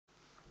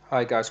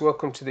Hi guys,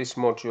 welcome to this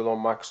module on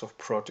Microsoft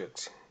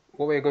Project.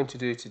 What we're going to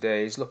do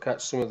today is look at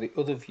some of the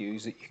other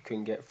views that you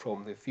can get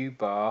from the view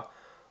bar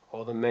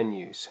or the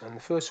menus. And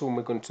the first one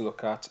we're going to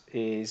look at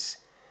is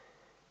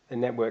the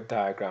network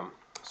diagram.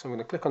 So I'm going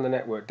to click on the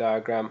network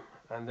diagram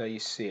and there you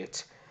see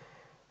it.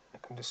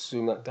 I can just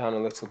zoom that down a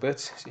little bit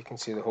so you can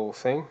see the whole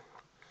thing.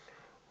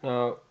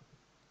 Now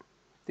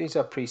these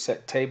are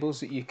preset tables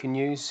that you can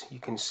use. You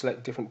can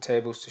select different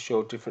tables to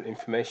show different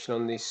information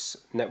on this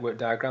network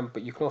diagram,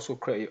 but you can also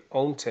create your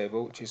own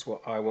table, which is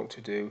what I want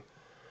to do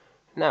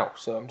now.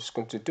 So I'm just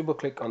going to double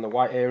click on the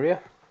white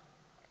area.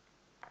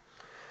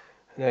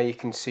 Now you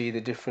can see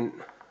the different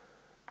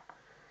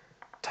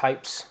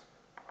types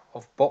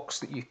of box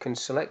that you can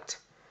select.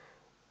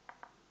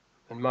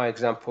 In my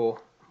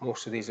example,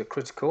 most of these are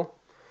critical,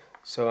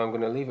 so I'm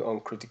going to leave it on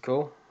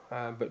critical,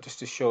 but just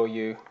to show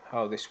you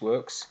how this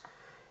works,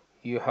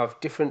 you have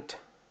different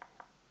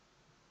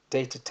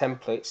data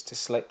templates to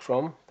select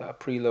from that are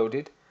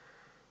preloaded.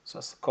 So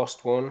that's the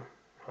cost one,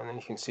 and then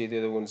you can see the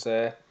other ones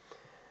there.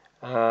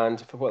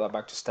 And if I put that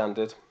back to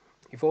standard,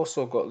 you've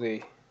also got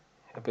the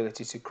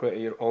ability to create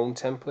your own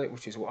template,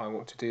 which is what I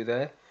want to do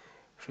there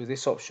through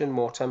this option,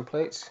 more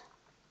templates.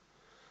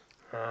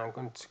 I'm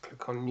going to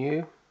click on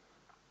new,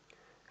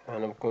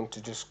 and I'm going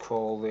to just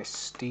call this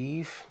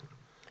Steve.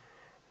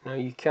 Now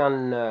you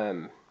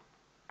can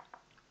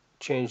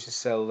change the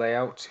cell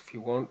layout if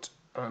you want.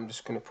 I'm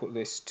just going to put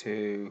this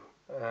to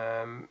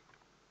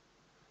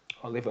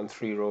I'll leave it on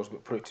 3 rows,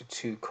 but put it to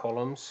 2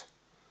 columns.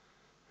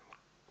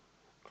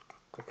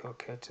 Click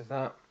OK to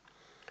that.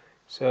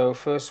 So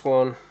first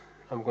one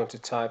I'm going to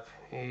type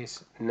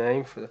is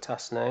name for the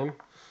task name,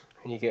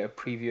 and you get a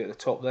preview at the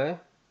top there.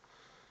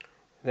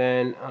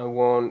 Then I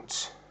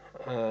want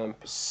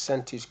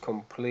percentage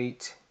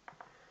complete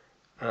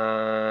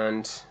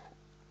and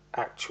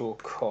actual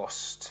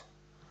cost.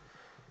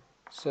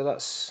 So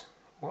that's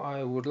what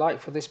I would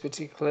like for this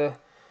particular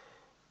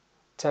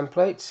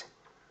template.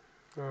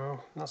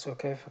 That's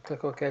okay if I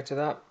click OK to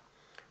that.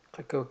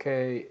 Click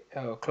OK,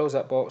 close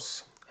that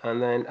box,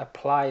 and then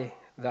apply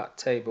that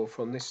table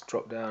from this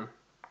drop down. You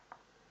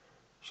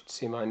should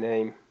see my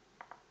name,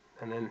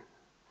 and then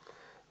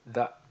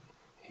that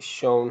is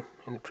shown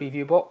in the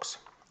preview box.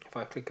 If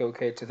I click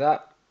OK to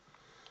that,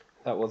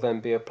 that will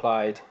then be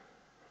applied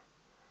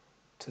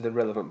to the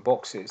relevant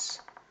boxes.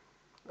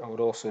 I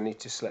would also need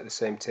to select the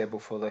same table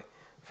for the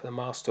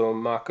milestone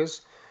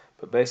markers,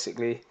 but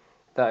basically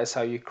that is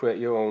how you create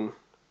your own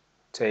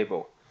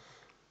table.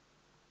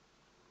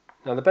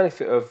 Now the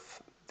benefit of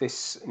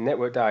this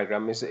network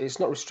diagram is that it's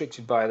not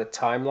restricted by the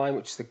timeline,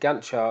 which the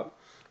Gantt chart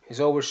is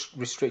always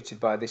restricted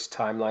by this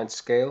timeline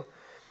scale.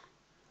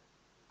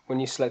 When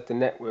you select the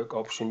network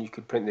option, you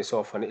could print this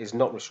off and it is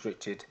not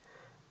restricted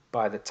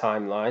by the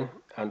timeline,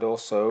 and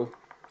also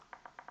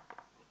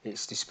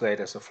it's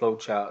displayed as a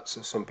flowchart,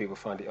 so some people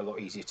find it a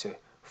lot easier to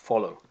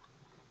follow.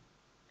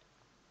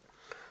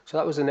 So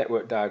that was the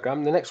network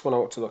diagram. The next one I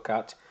want to look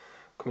at,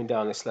 coming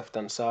down this left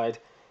hand side,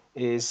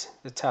 is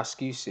the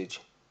task usage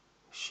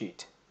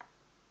sheet.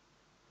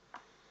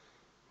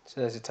 So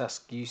there's a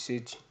task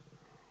usage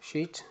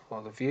sheet,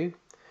 or the view.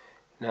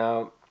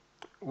 Now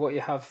what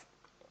you have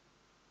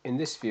in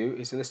this view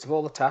is a list of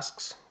all the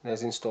tasks.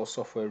 There's install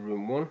software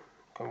room 1,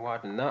 can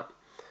widen that,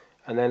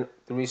 and then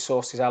the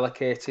resources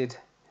allocated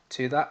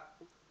to that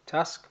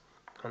task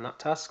and that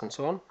task and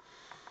so on.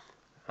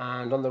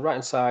 And on the right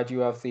hand side you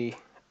have the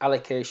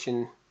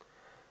allocation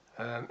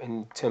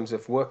in terms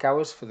of work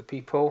hours for the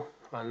people,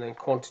 and then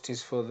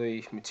quantities for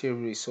the material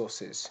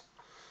resources.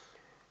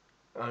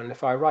 And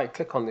if I right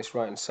click on this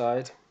right hand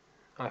side,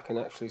 I can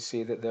actually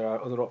see that there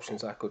are other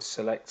options I could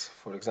select.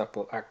 For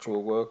example,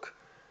 actual work.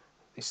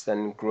 This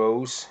then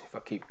grows if I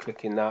keep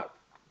clicking that,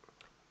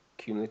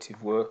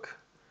 cumulative work,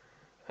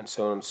 and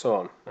so on and so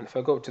on. And if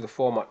I go to the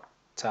format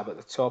tab at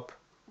the top,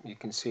 you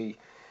can see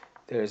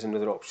there is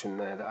another option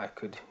there that I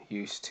could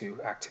use to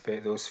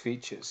activate those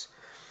features.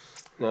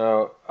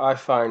 Now I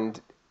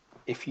find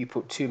if you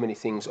put too many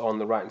things on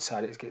the right hand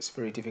side, it gets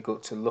very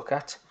difficult to look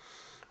at.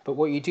 But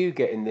what you do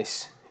get in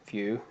this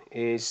view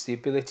is the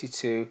ability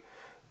to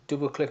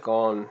double click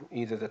on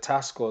either the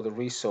task or the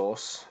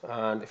resource,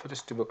 and if I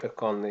just double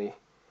click on the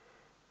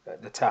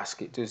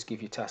task, it does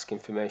give you task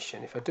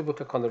information. If I double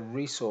click on the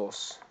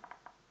resource,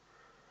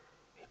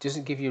 it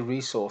doesn't give you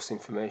resource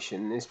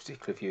information in this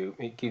particular view,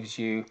 it gives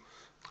you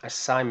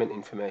assignment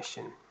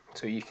information.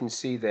 So you can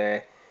see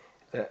there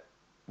that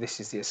this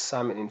is the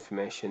assignment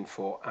information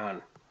for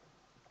Anne,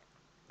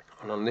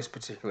 and on this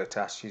particular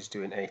task she's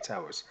doing 8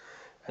 hours.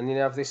 And then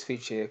you have this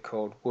feature here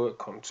called work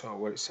contour,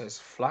 where it says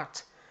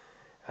flat,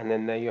 and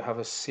then there you have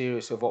a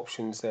series of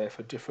options there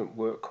for different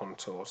work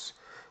contours.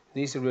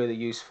 These are really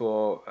used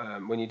for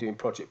when you're doing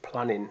project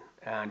planning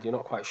and you're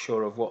not quite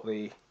sure of what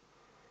the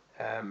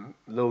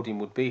loading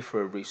would be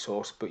for a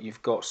resource, but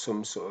you've got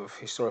some sort of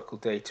historical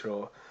data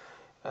or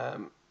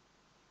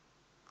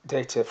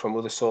data from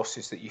other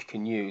sources that you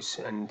can use.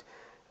 And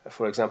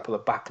for example, a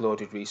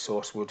backloaded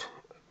resource would,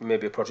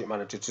 maybe a project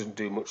manager doesn't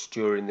do much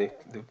during the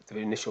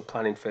initial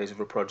planning phase of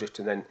a project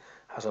and then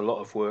has a lot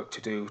of work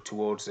to do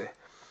towards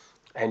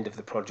end of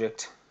the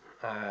project,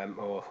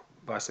 or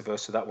vice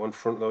versa. That one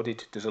front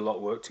loaded, does a lot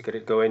of work to get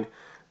it going,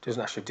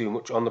 doesn't actually do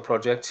much on the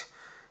project,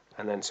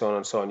 and then so on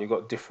and so on. You've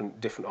got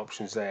different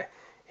options there.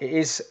 It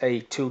is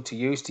a tool to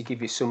use to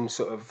give you some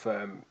sort of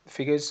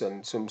figures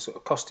and some sort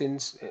of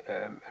costings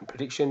and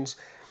predictions,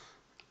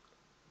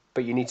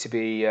 but you need to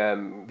be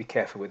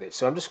careful with it.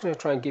 So I'm just going to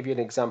try and give you an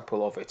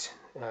example of it.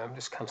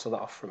 Just cancel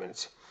that off for a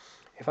minute.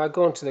 If I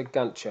go onto the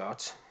Gantt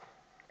chart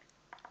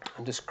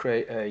and just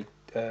create a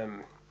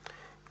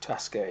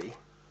task A,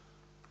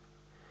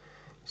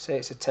 say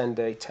it's a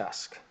 10-day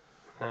task.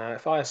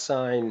 If I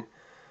assign,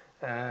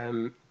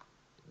 who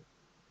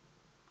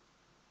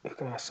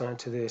can I assign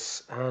to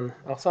this? And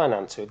I'll assign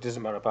Anne to it.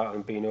 Doesn't matter about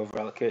them being over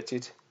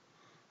allocated.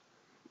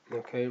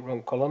 Okay,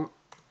 wrong column,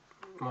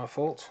 my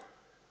fault.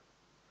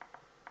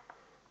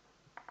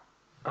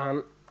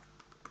 And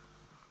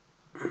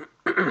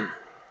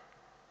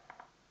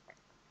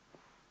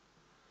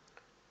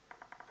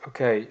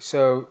okay,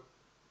 so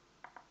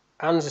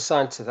Anne's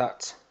assigned to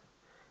that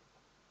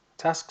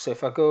task. So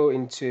if I go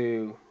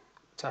into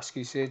task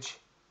usage,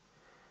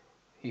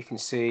 you can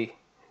see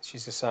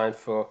she's assigned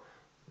for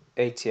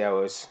 80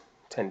 hours,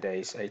 10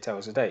 days, 8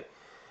 hours a day.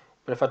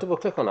 But if I double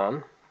click on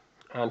Anne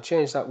and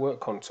change that work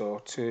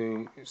contour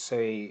to,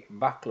 say,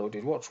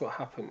 backloaded, watch what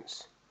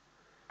happens.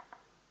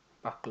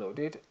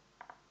 Backloaded.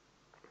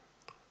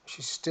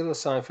 She's still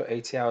assigned for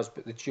 80 hours,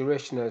 but the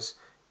duration has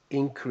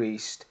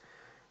increased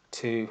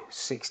to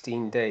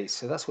 16 days.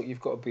 So that's what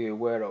you've got to be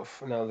aware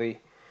of. Now the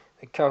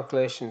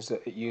calculations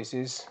that it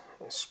uses,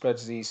 it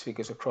spreads these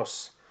figures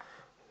across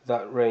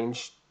that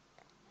range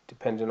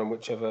depending on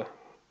whichever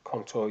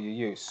contour you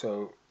use.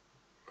 So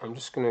I'm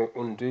just going to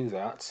undo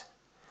that.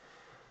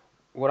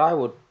 What I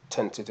would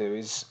tend to do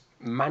is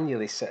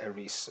manually set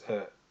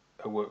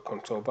a work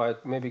contour by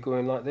maybe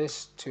going like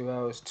this: 2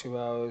 hours, 2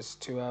 hours,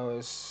 2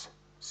 hours,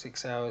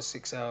 6 hours,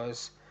 6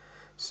 hours,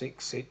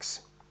 6, 6,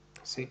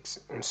 6,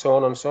 and so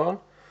on,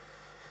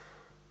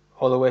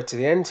 all the way to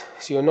the end.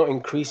 So you're not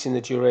increasing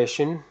the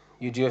duration,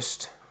 you're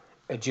just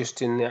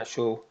adjusting the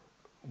actual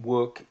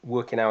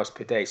working hours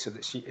per day. So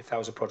that if that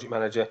was a project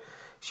manager,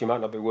 she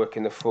might not be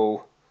working the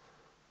full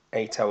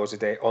 8 hours a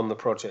day on the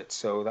project.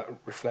 So that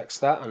reflects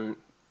that, and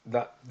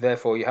that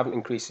therefore you haven't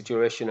increased the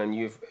duration, and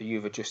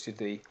you've adjusted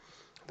the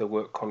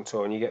work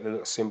contour, and you get the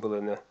little symbol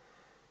in the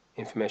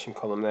information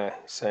column there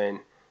saying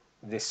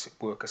this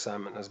work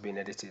assignment has been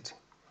edited.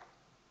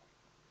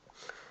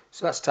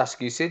 So that's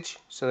task usage.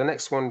 So the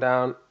next one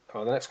down,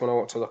 or the next one I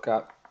want to look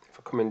at, if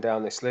I'm coming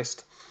down this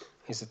list,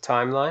 is the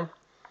timeline.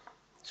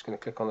 Just going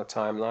to click on the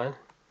timeline.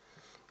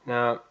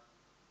 Now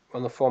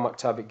on the format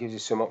tab it gives you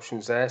some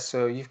options there.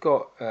 So you've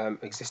got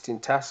existing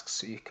tasks,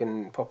 so you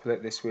can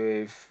populate this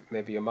with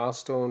maybe your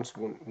milestones: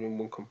 room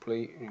 1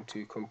 complete, room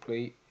 2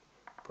 complete,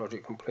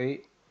 project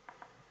complete.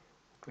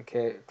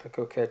 Click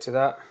OK to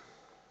that.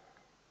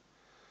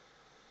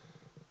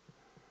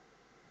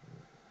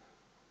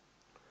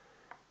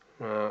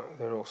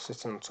 They're all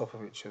sitting on top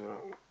of each other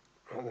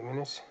at the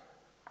minute.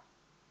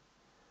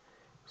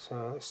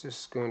 So let's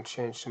just go and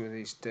change some of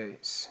these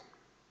dates.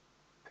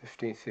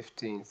 15th,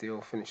 15th, they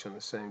all finish on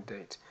the same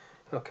date.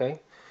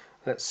 Okay,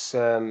 let's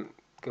go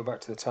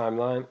back to the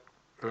timeline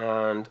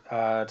and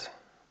add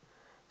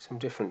some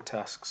different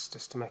tasks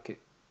just to make it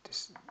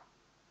just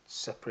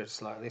separate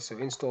slightly. So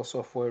install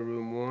software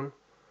room 1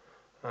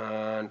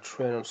 and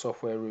train on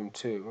software room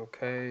 2.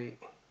 Okay,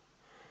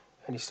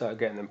 and you start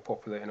getting them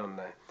populating on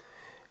there.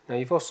 Now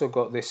you've also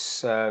got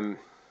this the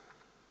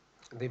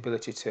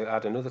ability to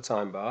add another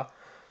time bar.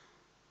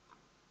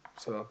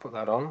 So I'll put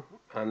that on,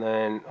 and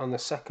then on the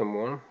second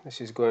one,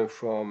 this is going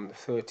from the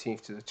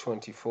 13th to the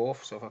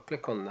 24th. So if I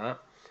click on that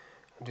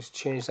and just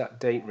change that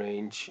date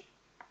range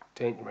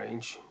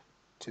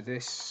to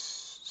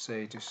this,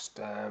 say just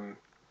from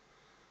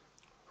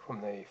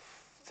the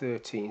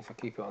 13th, I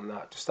keep it on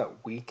that, just that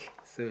week,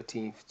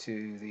 13th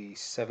to the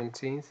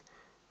 17th.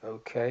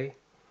 Okay,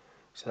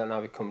 so that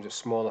now becomes a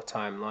smaller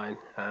timeline,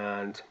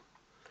 and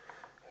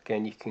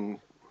again you can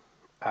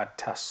add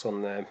tasks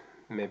on there.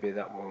 Maybe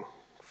that one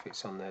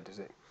fits on there, does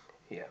it?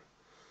 Yeah.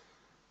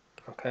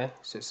 Okay,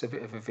 so it's a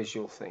bit of a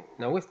visual thing.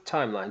 Now with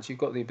timelines, you've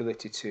got the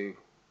ability to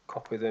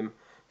copy them,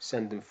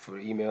 send them for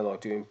email, or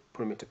put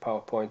them into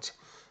PowerPoint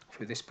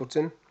through this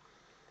button.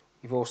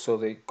 You've also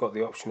got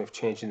the option of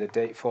changing the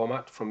date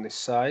format from this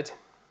side,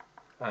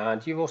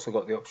 and you've also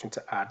got the option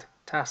to add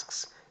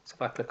tasks. So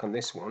if I click on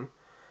this one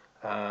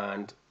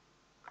and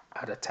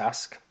add a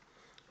task,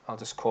 I'll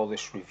just call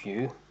this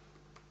review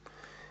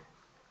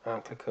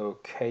and click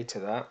OK to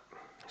that.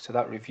 So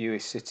that review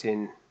is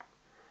sitting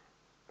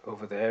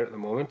over there at the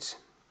moment,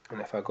 and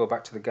if I go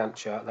back to the Gantt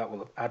chart, that will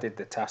have added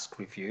the task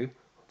review.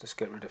 I'll just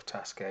get rid of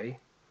task A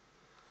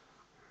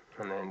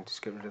and then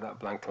just get rid of that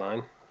blank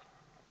line.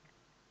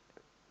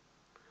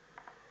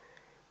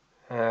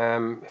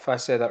 If I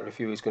say that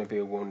review is going to be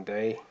a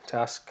 1-day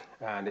task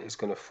and it is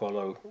going to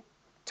follow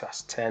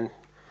task 10,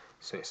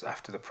 so it's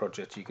after the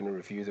project, you're going to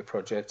review the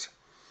project,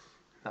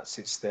 that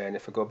sits there. And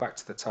if I go back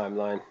to the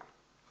timeline,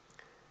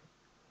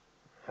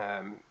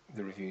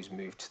 the review's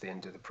moved to the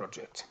end of the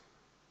project.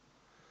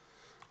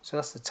 So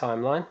that's the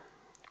timeline,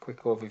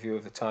 quick overview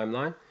of the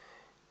timeline.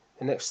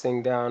 The next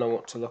thing down I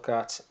want to look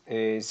at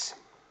is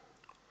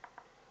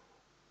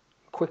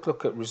a quick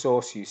look at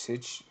resource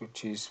usage,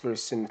 which is very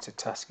similar to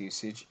task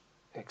usage,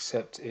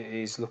 except it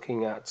is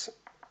looking at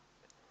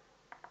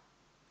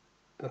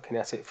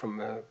it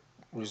from a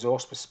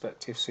resource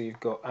perspective. So you've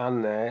got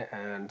Anne there,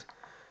 and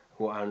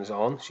what Anne's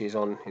on. She's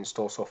on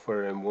install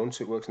software in one,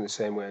 so it works in the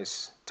same way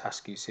as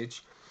task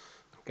usage.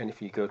 Again,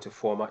 if you go to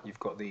format, you've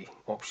got the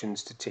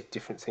options to tick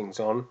different things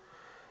on.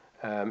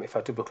 If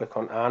I double click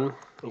on Anne,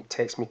 it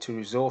takes me to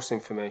resource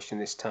information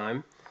this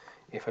time.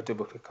 If I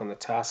double click on the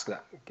task,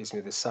 that gives me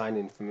the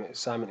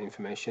assignment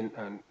information,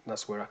 and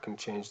that's where I can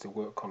change the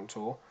work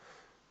contour.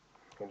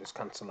 I'll just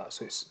cancel that.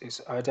 So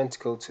it's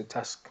identical to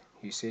task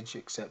usage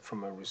except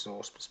from a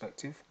resource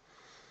perspective.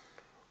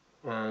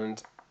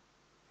 And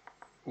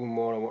one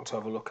more I want to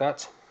have a look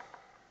at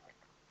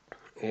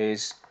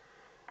is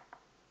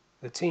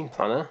the team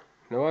planner.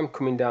 Now I'm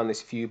coming down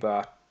this view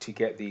bar to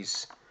get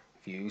these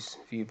views.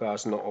 View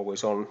bar's not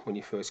always on when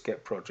you first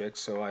get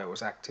projects, so I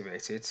always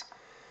activate it.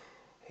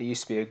 It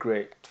used to be a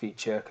great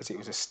feature because it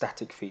was a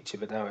static feature,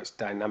 but now it's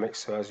dynamic,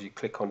 so as you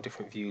click on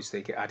different views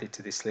they get added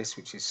to this list,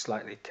 which is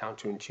slightly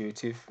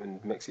counterintuitive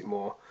and makes it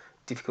more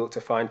difficult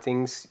to find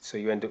things. So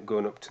you end up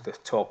going up to the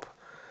top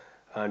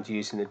and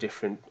using the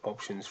different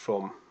options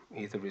from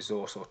either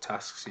resource or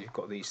tasks. So you've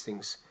got these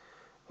things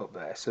up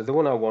there. So the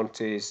one I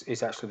want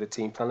is actually the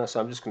team planner, so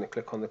I'm just going to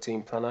click on the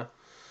team planner.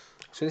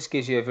 So this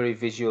gives you a very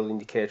visual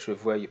indicator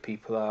of where your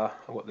people are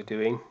and what they're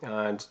doing,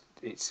 and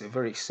it's a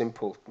very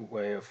simple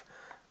way of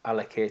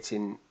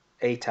allocating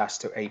a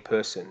task to a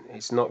person.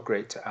 It's not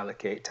great to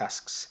allocate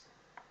tasks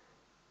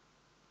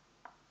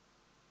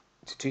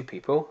to two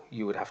people.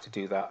 You would have to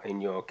do that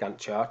in your Gantt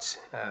chart.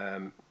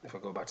 If I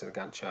go back to the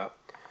Gantt chart,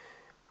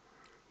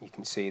 you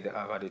can see that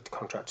I've added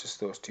contractors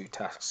to those two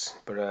tasks,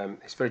 but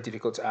it's very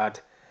difficult to add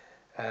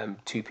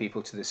two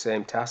people to the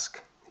same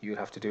task. You would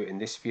have to do it in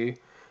this view,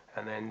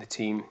 and then the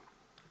team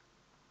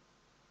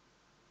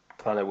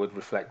planner would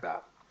reflect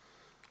that.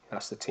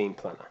 That's the team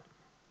planner.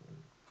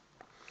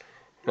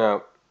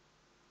 Now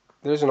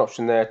there's an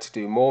option there to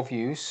do more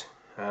views,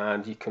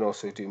 and you can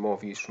also do more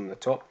views from the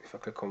top. If I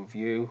click on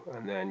view,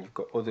 and then you've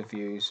got other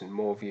views and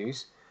more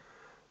views.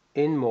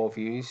 In more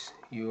views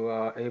you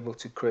are able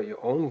to create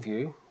your own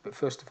view, but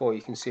first of all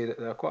you can see that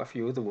there are quite a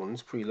few other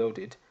ones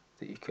preloaded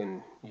that you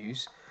can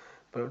use.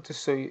 But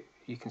just so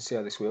you can see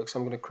how this works,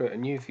 I'm going to create a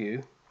new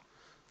view.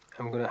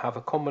 I'm going to have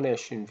a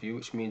combination view,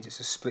 which means it's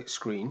a split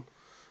screen.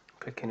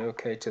 Clicking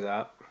OK to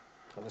that,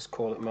 I'll just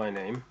call it my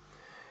name,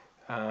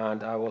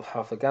 and I will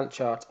have the Gantt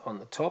chart on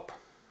the top.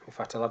 In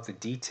fact, I'll have the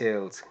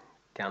detailed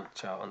Gantt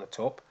chart on the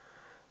top,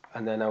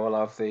 and then I will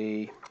have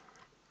the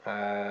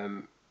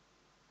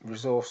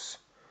resource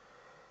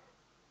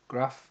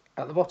graph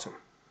at the bottom.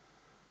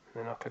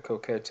 Then I'll click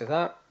OK to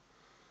that,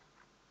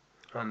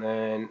 and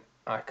then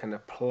I can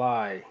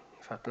apply.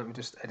 In fact, let me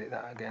just edit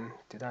that again.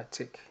 Did I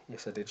tick?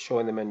 Yes, I did. Show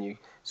in the menu,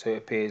 so it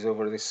appears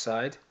over this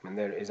side, and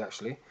there it is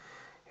actually.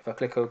 If I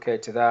click OK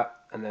to that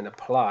and then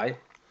apply,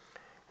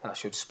 that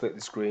should split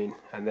the screen,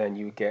 and then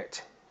you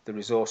get the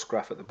resource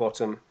graph at the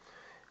bottom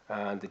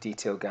and the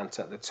detailed Gantt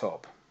at the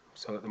top.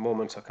 So at the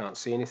moment I can't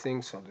see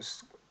anything, so I'll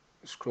just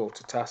scroll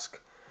to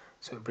task,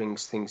 so it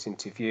brings things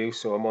into view.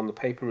 So I'm on the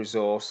paper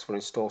resource for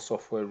install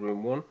software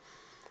room 1,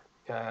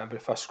 but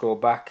if I scroll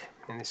back,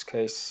 in this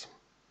case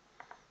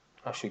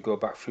I should go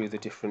back through the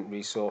different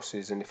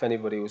resources, and if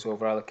anybody was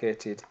over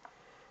allocated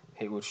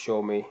it would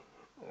show me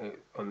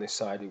on this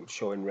side, it would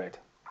show in red.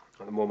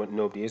 At the moment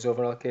nobody is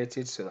over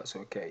allocated, so that's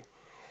okay.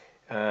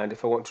 And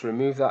if I want to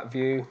remove that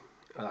view,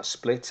 that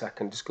split, I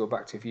can just go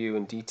back to view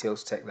and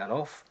details, take that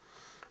off.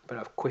 But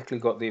I've quickly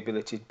got the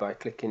ability by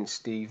clicking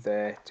Steve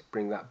there to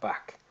bring that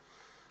back.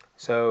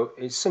 So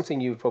it's something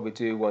you would probably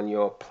do when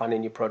you're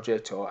planning your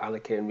project or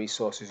allocating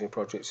resources in your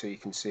project, so you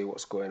can see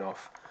what's going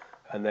off,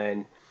 and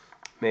then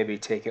maybe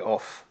take it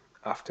off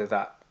after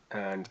that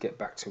and get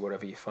back to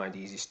whatever you find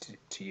easiest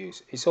to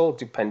use. It's all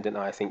dependent,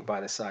 I think,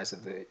 by the size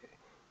of the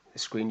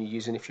screen you're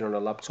using. If you're on a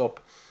laptop,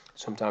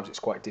 sometimes it's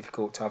quite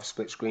difficult to have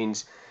split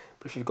screens,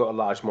 but if you've got a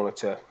large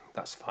monitor,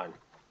 that's fine.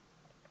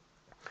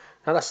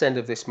 Now that's the end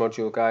of this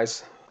module,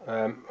 guys.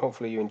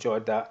 Hopefully you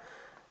enjoyed that,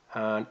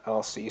 and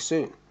I'll see you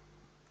soon.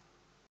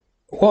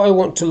 What I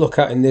want to look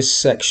at in this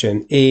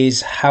section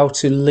is how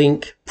to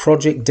link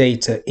project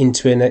data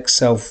into an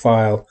Excel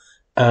file,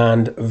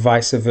 and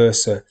vice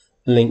versa,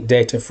 link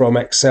data from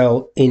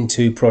Excel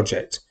into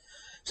project.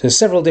 So there's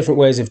several different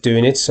ways of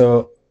doing it,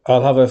 so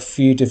I'll have a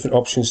few different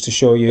options to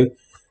show you.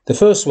 The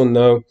first one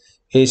though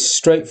is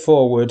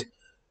straightforward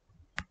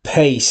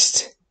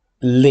paste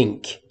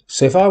link.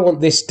 So if I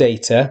want this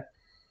data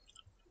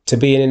to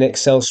be in an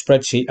Excel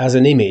spreadsheet as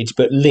an image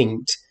but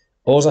linked,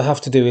 all I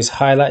have to do is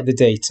highlight the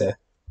data,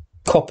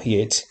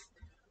 copy it,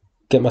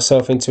 get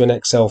myself into an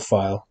Excel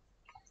file,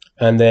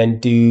 and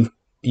then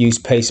use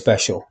paste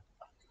special.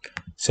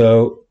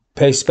 So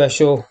paste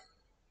special,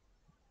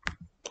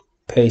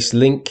 paste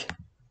link,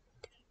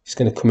 it's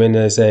going to come in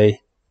as a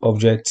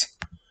object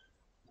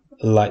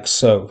like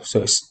so.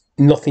 So it's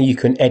nothing you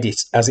can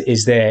edit as it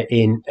is there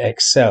in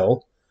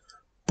Excel,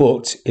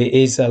 but it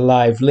is a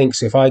live link.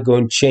 So if I go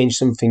and change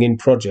something in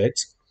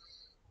project,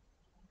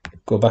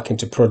 go back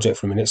into project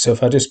for a minute. So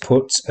if I just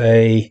put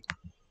a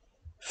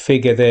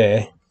figure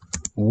there,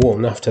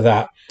 1 after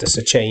that, that's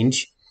a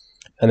change,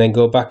 and then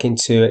go back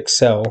into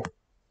Excel,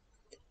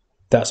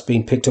 that's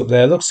been picked up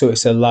there. Look, so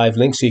it's a live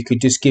link. So you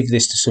could just give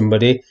this to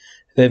somebody.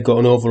 They've got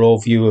an overall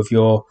view of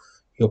your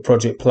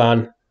project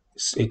plan.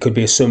 It could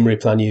be a summary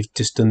plan you've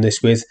just done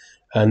this with,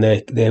 and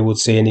they would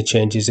see any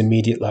changes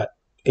immediately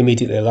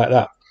like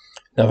that.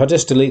 Now, if I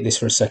just delete this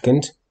for a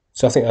second,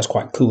 so I think that's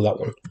quite cool, that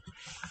one.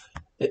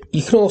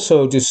 You can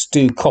also just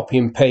do copy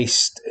and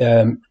paste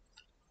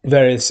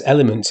various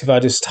elements. If I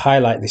just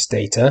highlight this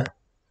data,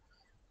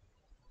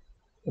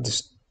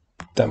 just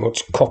that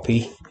much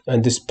copy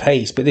and just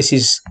paste, but this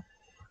is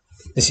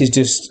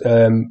just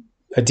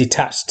a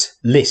detached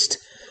list.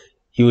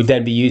 You would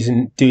then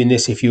be doing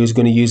this if you was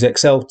going to use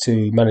Excel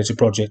to manage a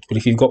project, but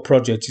if you've got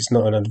projects, it's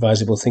not an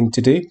advisable thing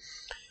to do.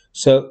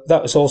 So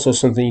that is also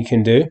something you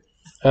can do.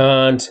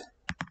 And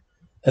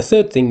a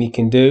third thing you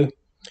can do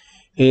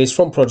is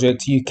from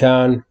project, you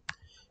can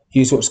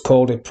use what's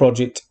called a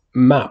project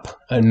map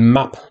and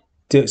map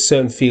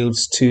certain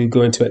fields to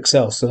go into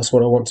Excel. So that's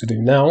what I want to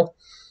do now.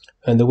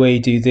 And the way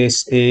you do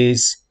this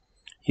is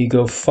you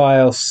go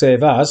File,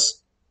 Save As,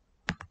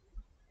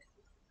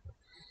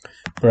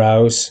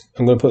 Browse.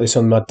 I'm going to put this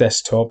on my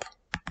desktop.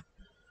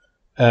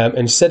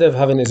 Instead of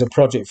having it as a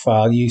project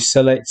file, you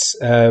select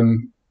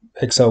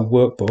Excel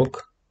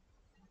Workbook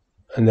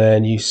and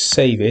then you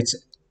save it.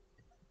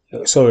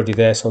 It's already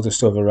there, so I'll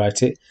just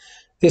overwrite it.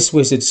 This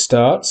wizard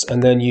starts,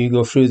 and then you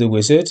go through the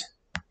wizard.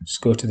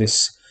 Just go to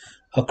this.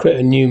 I'll create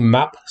a new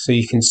map so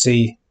you can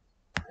see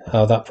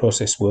how that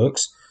process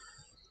works.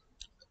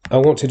 I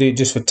want to do it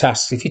just for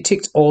tasks. If you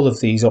ticked all of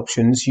these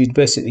options, you'd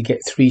basically get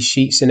 3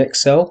 sheets in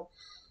Excel.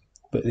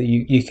 But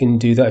you can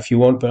do that if you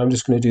want, but I'm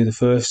just going to do the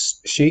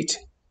first sheet.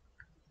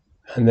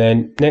 And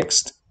then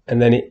next,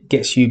 and then it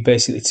gets you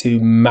basically to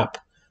map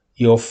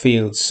your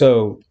fields.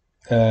 So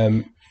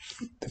the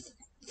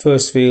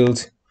first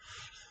field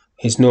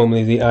is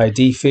normally the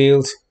ID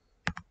field,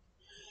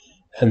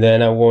 and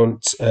then I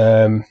want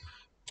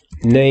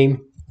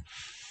name,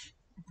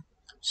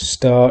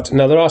 start.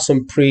 Now there are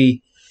some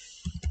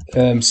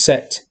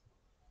set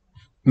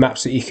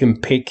maps that you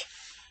can pick.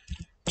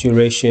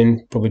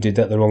 Duration, probably did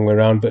that the wrong way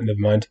around, but never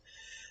mind.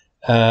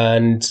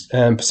 And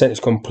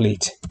percentage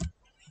complete.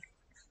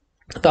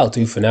 That'll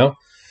do for now.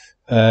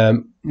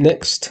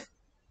 Next,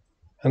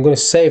 I'm going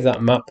to save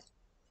that map,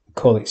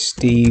 call it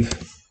Steve.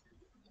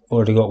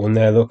 Already got one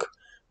there, look.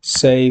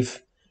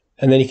 Save,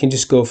 and then you can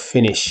just go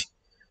finish.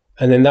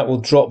 And then that will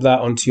drop that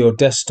onto your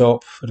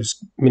desktop. I'll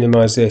just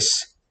minimize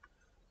this.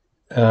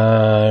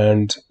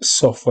 And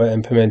software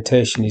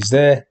implementation is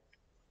there.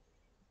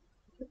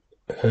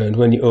 And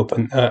when you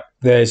open that,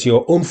 there's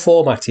your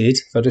unformatted.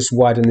 If I just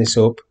widen this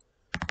up.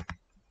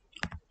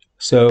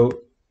 So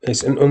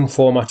it's an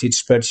unformatted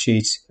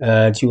spreadsheet,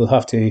 and you will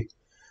have to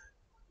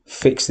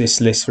fix this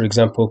list, for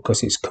example,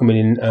 because it's coming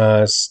in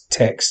as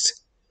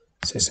text.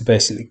 So it's to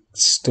basically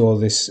store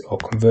this or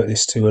convert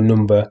this to a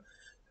number,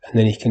 and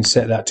then you can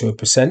set that to a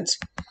 %,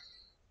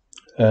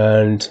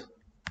 and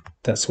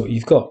that's what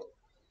you've got.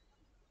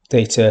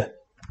 Data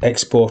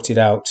exported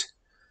out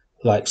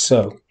like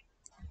so.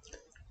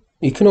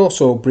 You can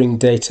also bring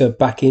data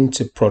back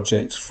into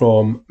projects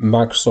from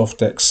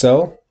Microsoft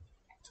Excel.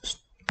 Just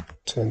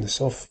turn this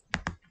off.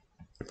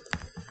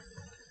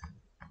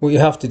 What you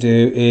have to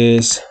do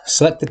is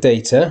select the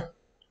data.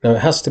 Now it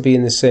has to be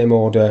in the same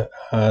order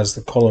as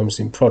the columns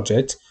in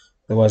project,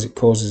 otherwise it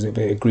causes a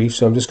bit of grief,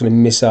 so I'm just going to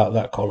miss out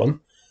that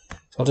column.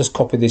 So I'll just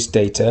copy this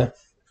data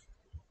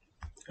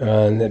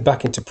and then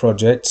back into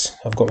project.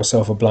 I've got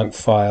myself a blank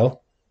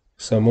file,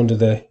 so I'm under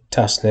the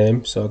task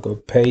name, so I'll go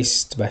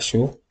paste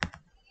special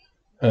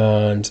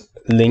and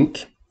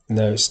link.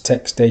 Now it's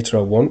text data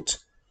I want,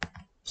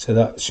 so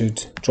that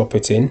should drop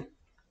it in.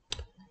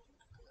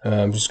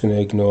 I'm just going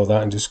to ignore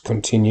that and just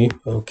continue.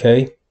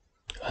 OK,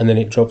 and then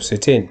it drops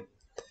it in.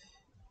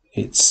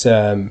 It's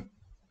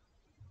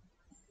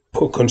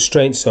put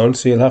constraints on,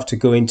 so you'll have to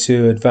go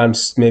into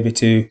advanced maybe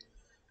to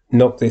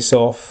knock this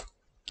off,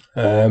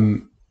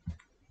 and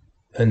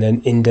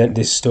then indent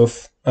this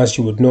stuff as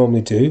you would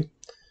normally do.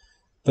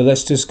 But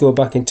let's just go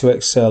back into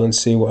Excel and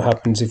see what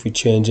happens if we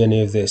change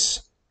any of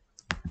this.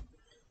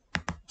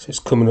 So it's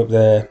coming up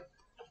there.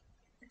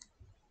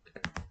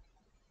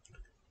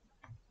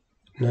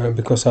 Now,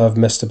 because I've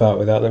messed about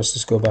with that, let's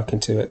just go back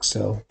into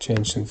Excel,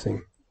 change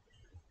something.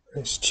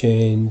 Let's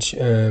change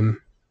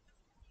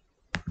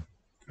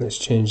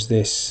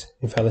this.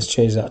 In fact, let's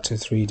change that to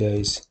 3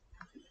 days.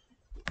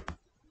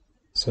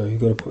 So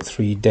you've got to put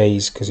 3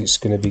 days because it's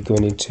going to be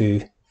going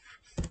into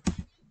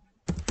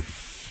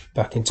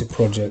back into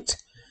project.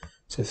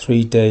 So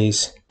 3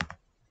 days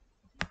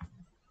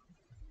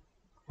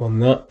on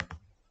that,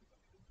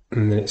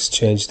 and then it's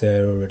changed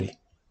there already.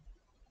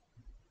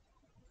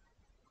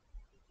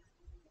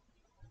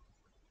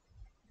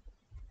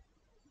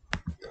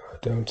 No, I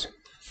don't.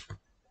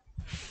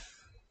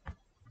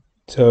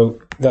 So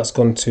that's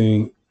gone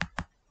to,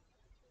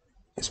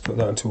 let's put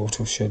that into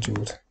auto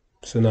scheduled.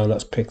 So now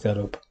let's pick that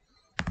up.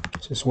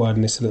 Just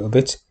widen this a little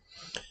bit.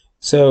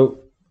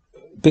 So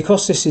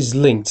because this is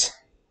linked,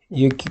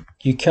 you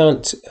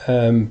can't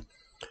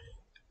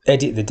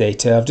edit the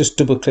data. I've just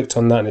double clicked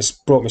on that and it's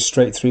brought me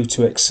straight through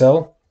to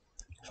Excel.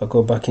 If I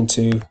go back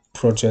into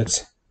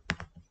project,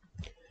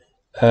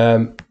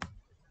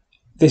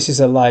 this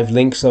is a live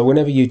link, so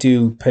whenever you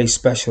do Paste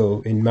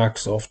Special in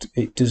Microsoft,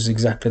 it does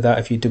exactly that.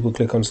 If you double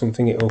click on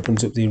something, it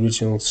opens up the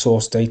original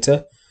source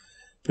data.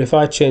 But if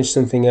I change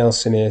something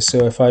else in here,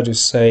 so if I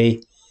just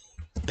say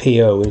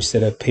PO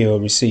instead of PO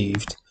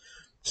received,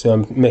 so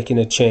I'm making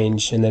a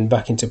change and then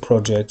back into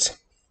project,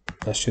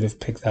 I should have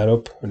picked that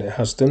up, and it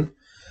has done.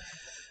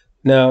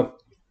 Now,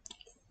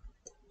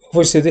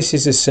 obviously this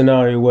is a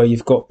scenario where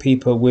you've got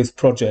people with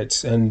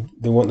projects and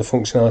they want the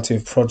functionality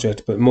of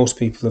project, but most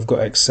people have got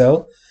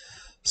Excel.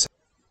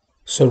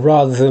 So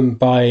rather than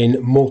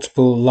buying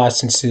multiple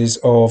licenses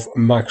of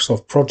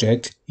Microsoft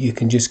Project, you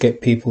can just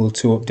get people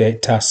to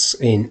update tasks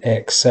in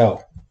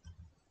Excel.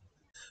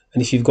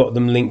 And if you've got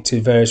them linked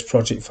to various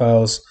project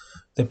files,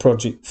 the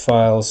project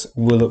files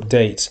will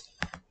update.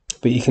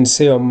 But you can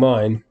see on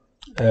mine,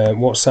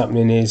 what's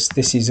happening is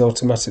this is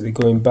automatically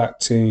going back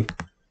to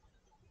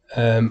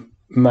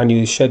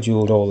manually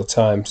scheduled all the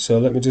time. So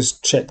let me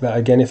just check that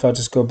again. If I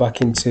just go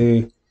back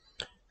into,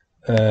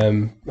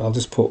 I'll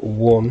just put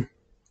 1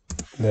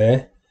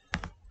 there,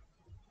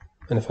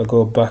 and if I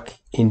go back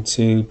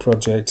into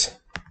project,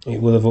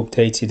 it will have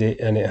updated it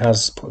and it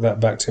has put that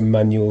back to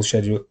manual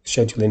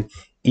scheduling,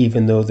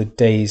 even though the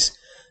days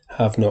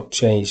have not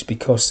changed,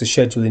 because the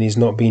scheduling is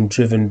not being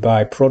driven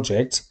by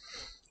project,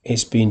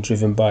 it's being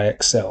driven by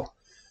Excel.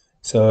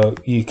 So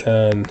you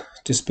can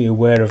just be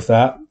aware of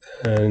that,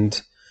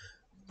 and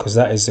because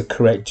that is the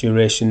correct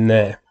duration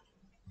there,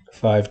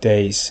 5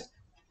 days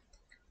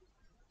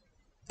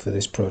for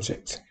this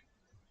project.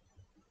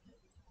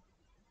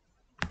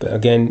 But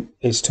again,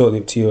 it's totally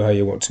up to you how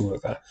you want to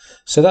work that.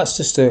 So that's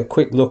just a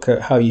quick look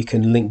at how you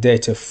can link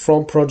data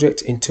from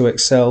project into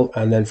Excel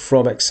and then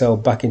from Excel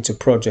back into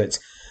project,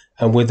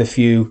 and with a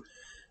few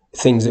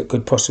things that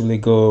could possibly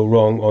go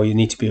wrong or you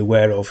need to be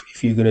aware of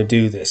if you're going to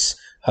do this.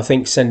 I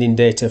think sending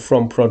data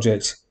from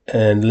project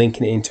and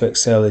linking it into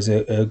Excel is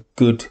a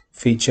good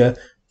feature,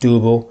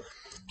 doable.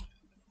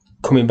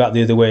 Coming back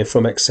the other way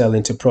from Excel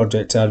into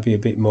project, I'd be a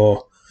bit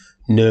more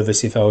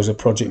nervous if I was a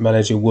project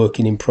manager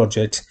working in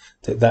project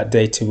that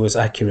data was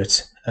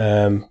accurate,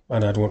 and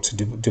I'd want to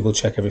double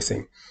check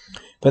everything.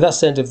 But that's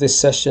the end of this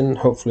session.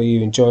 Hopefully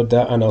you enjoyed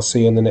that, and I'll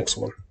see you on the next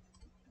one.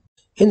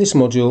 In this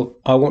module,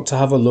 I want to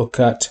have a look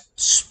at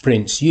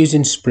sprints,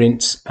 using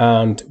sprints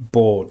and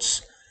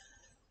boards.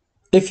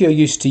 If you're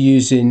used to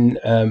using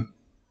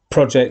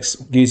projects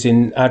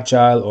using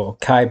Agile or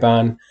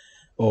Kanban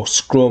or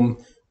Scrum,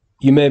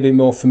 you may be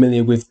more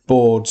familiar with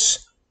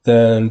boards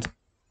than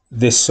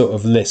this sort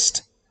of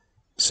list.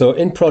 So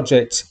in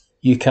project,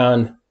 you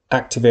can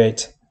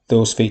activate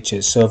those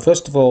features. So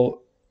first of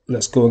all,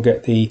 let's go and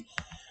get the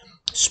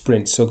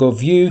sprint. So go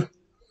view,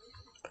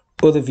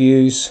 other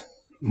views,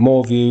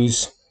 more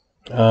views,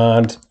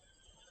 and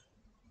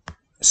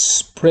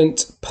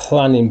sprint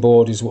planning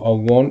board is what I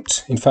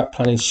want. In fact,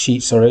 planning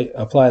sheet, sorry,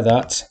 apply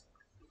that.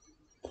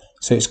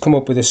 So it's come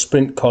up with a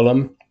sprint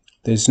column.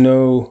 There's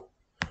no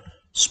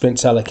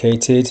sprints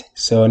allocated,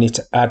 so I need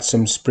to add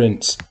some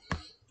sprints.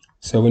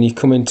 So when you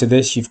come into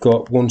this, you've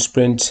got 1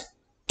 sprint,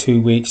 2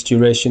 weeks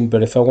duration,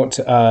 but if I want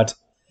to add,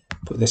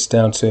 put this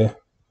down to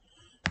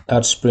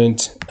add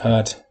sprint,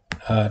 add,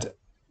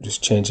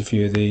 just change a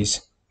few of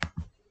these,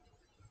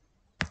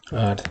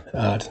 add,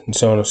 and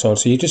so on and so on.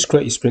 So you just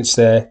create your sprints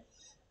there,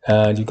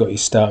 and you've got your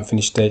start and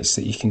finish dates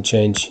that you can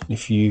change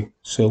if you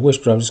so wish,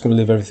 but I'm just going to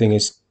leave everything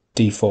as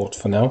default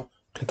for now.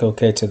 Click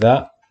OK to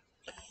that.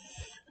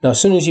 Now, as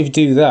soon as you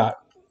do that,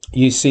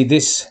 you see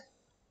this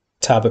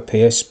tab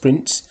appear,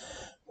 sprints,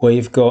 where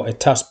you've got a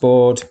task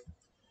board,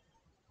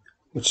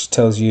 which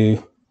tells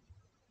you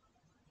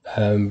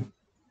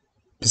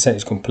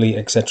percentage complete,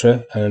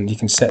 etc. And you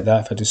can set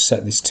that. If I just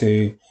set this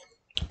to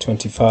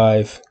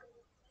 25,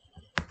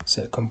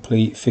 set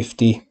complete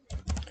 50,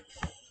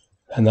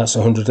 and that's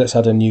 100. Let's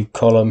add a new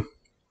column.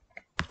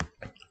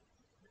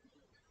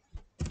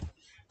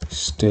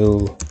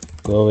 Still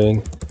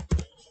going.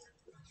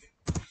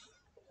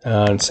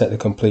 And set the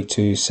complete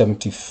to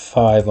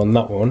 75 on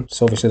that one.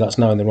 So obviously that's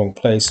now in the wrong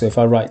place. So if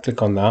I right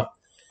click on that,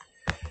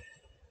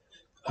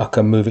 I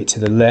can move it to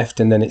the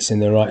left and then it's in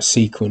the right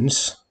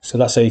sequence. So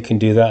that's how you can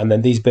do that. And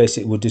then these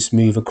basically would just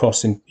move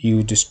across and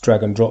you just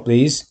drag and drop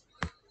these.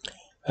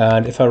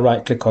 And if I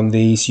right click on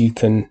these, you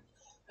can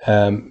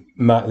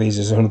mark these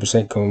as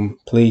 100%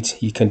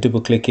 complete. You can double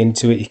click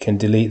into it, you can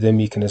delete them,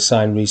 you can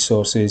assign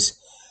resources.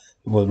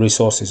 Well,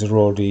 resources are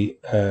already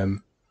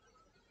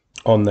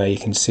on there, you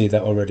can see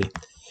that already.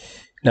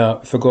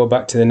 Now, if I go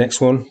back to the next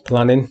one,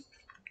 planning.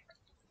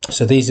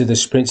 So these are the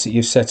sprints that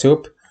you've set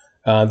up.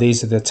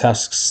 These are the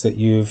tasks that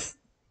you've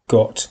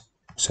got.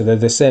 So they're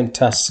the same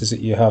tasks as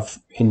that you have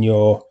in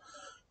your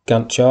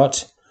Gantt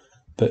chart,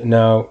 but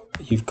now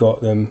you've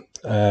got them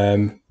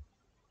in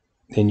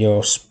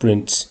your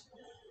sprints,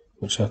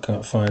 which I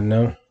can't find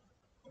now.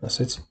 That's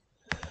it.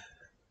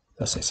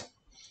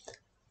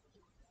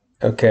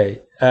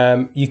 Okay,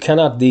 you can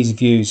add these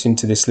views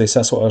into this list.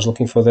 That's what I was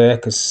looking for there,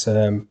 because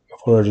I've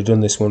already done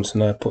this once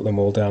and I put them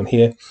all down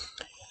here.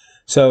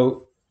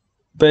 So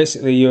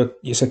basically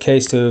it's a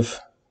case of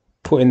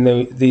putting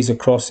these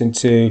across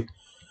into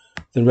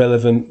the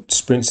relevant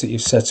sprints that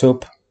you've set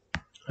up.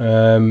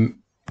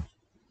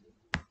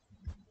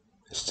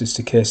 It's just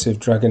a case of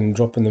dragging and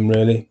dropping them,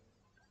 really.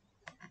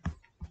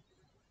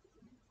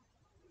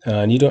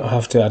 And you don't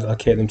have to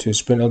allocate them to a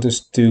sprint. I'll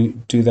just do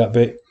that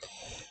bit.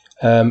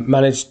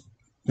 Manage,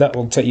 that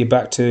will take you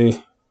back to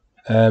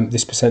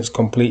this percent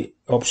complete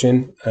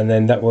option, and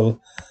then that will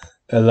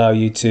allow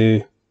you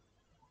to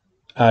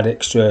add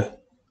extra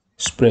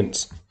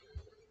sprints.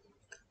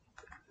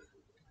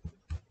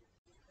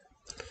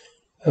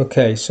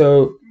 Okay,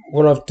 so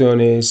what I've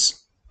done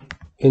is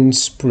in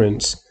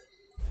sprints,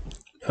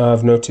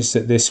 I've noticed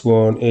that this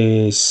one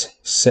is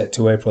set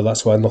to April.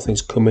 That's why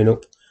nothing's coming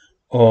up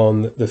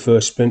on the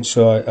first sprint.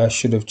 So I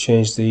should have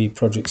changed the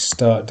project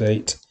start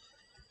date,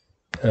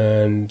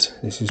 and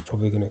this is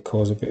probably going to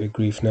cause a bit of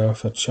grief now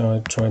if I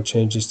try and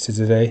change this to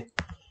today.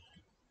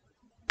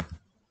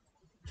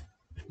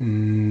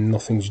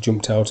 Nothing's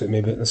jumped out at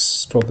me, but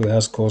this probably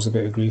has caused a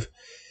bit of grief.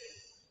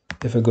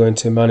 If I go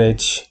into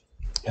manage,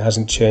 it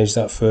hasn't changed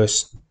that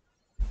first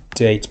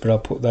date, but I'll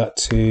put that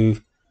to,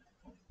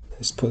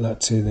 let's put that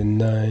to the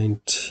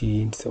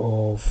 19th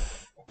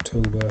of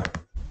October.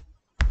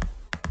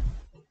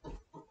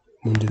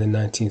 Monday the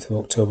 19th of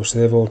October. So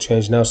they've all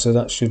changed now, so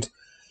that should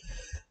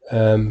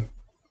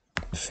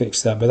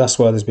fix that. But that's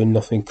why there's been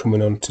nothing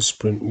coming on to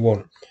sprint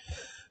 1.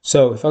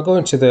 So if I go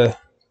into the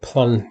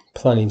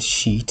planning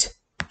sheet,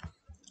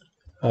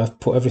 I've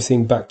put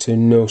everything back to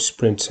no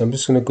sprint. So I'm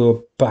just going to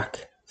go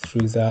back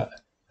through that.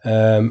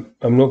 I'm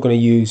not going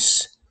to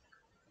use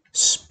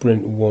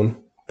sprint 1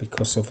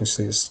 because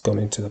obviously it's gone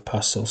into the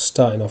past. So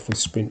starting off with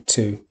sprint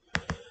 2.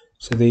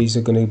 So these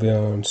are going to be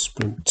on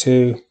sprint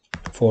 2,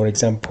 for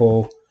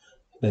example.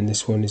 Then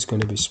this one is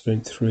going to be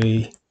sprint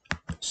 3,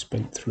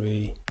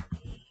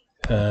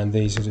 and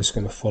these are just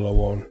going to follow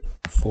on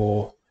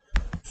 4,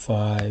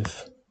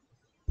 5,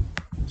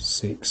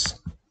 6,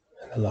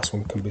 and the last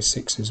one can be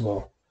 6 as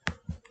well.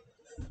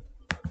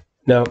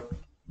 Now,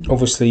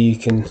 obviously you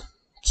can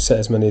set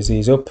as many as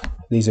these up.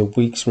 These are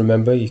weeks,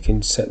 remember, you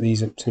can set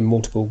these up to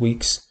multiple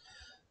weeks,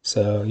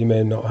 so you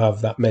may not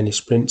have that many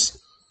sprints.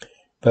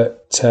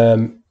 But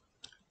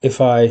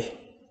if I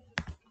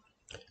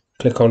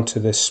click onto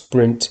the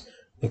sprint,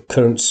 the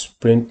current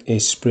sprint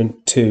is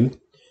sprint 2.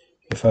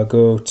 If I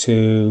go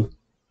to,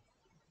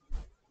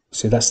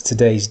 so that's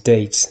today's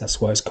date, that's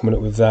why it's coming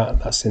up with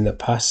that, that's in the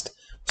past.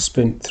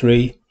 Sprint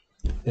 3,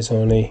 there's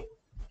only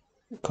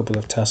a couple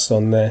of tasks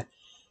on there.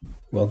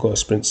 Well, I'll go to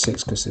sprint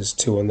 6 because there's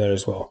 2 on there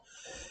as well.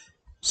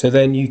 So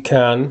then you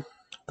can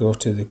go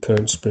to the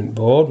current sprint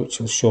board, which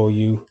will show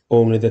you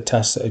only the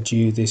tasks that are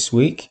due this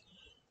week,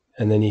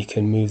 and then you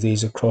can move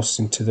these across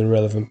into the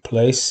relevant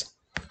place.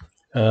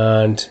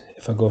 And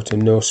if I go to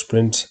no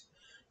sprint,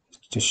 it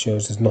just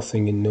shows there's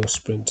nothing in no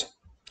sprint.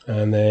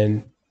 And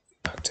then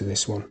back to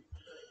this one.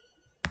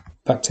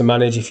 Back to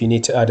manage if you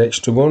need to add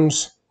extra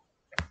ones.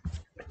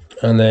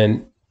 And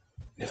then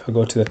if I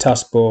go to the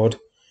task board,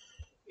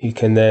 you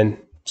can then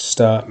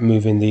start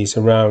moving these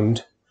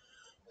around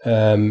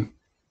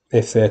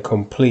if they're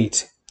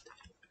complete.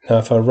 Now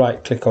if I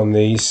right click on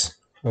these,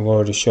 I've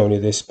already shown you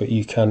this, but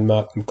you can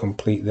mark them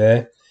complete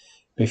there.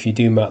 If you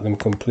do mark them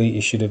complete,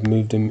 you should have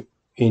moved them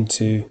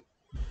into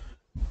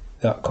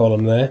that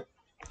column there.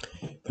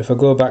 But if I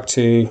go back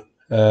to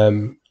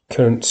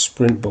current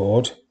sprint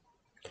board,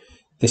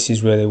 this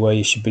is really where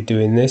you should be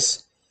doing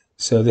this.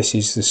 So this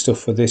is the stuff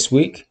for this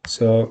week.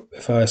 So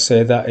if I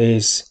say that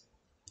is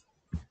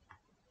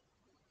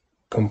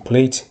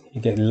complete, you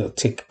get a little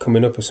tick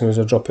coming up as soon as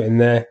I drop it in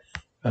there,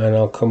 and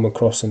I'll come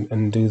across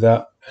and do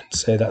that and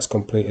say that's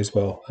complete as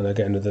well, and I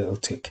get another little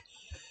tick.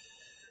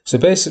 So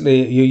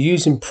basically you're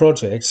using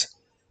projects,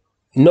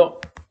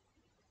 not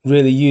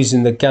really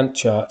using the Gantt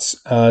charts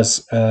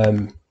as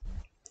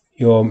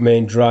your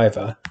main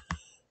driver,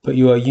 but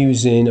you are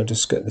using, I'll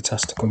just get the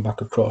task to come back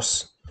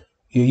across,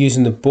 you're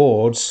using the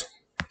boards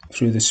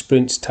through the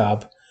sprints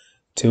tab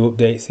to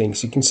update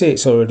things. You can see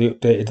it's already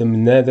updated them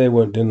in there. They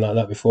weren't done like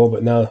that before,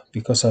 but now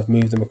because I've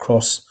moved them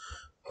across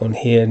on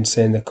here and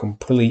saying they're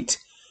complete,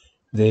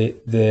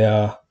 they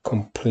are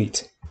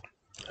complete.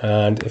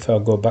 And if I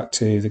go back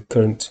to the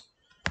current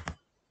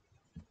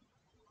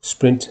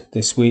sprint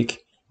this week,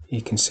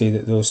 you can see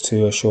that those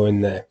 2 are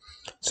showing there.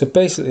 So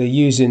basically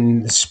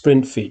using the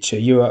sprint feature,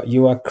 you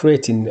are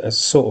creating a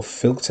sort of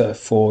filter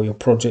for your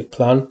project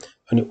plan,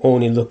 and you're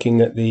only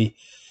looking at the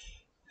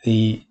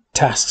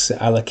tasks that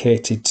are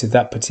allocated to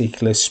that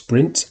particular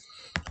sprint,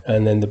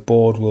 and then the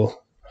board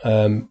will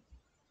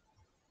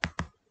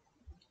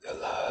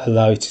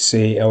allow you to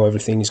see how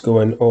everything is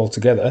going all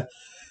together.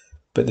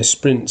 But the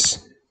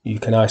sprints you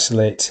can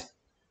isolate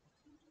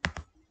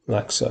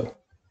like so.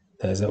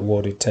 There's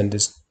awarded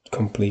tenders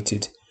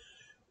completed.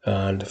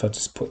 And if I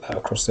just put that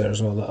across there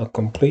as well, that'll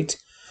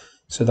complete.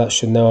 So that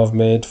should now have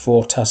made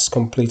 4 tasks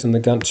complete on the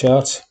Gantt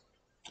chart,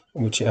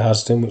 which it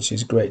has done, which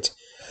is great.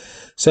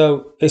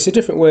 So it's a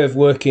different way of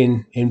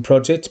working in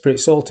projects, but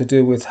it's all to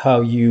do with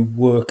how you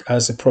work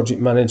as a project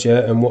manager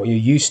and what you're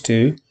used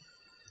to.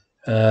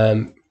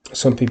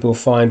 Some people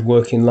find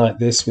working like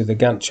this with a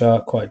Gantt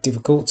chart quite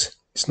difficult.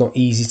 It's not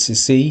easy to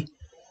see,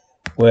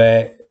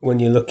 where when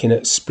you're looking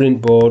at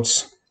sprint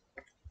boards,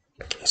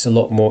 it's a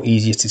lot more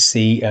easier to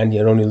see and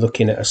you're only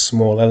looking at a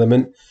small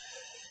element.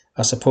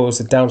 I suppose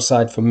the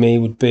downside for me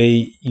would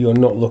be you're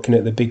not looking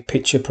at the big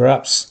picture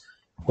perhaps,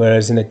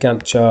 whereas in a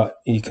Gantt chart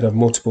you can have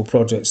multiple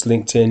projects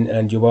linked in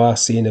and you are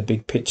seeing a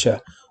big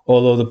picture.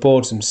 Although the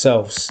boards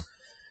themselves,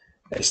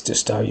 it's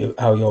just how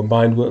your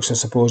mind works, I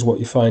suppose, what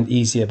you find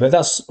easier. But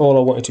that's all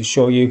I wanted to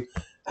show you,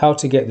 how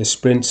to get the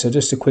sprint. So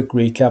just a quick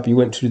recap, you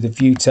went through the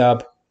view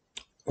tab,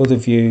 other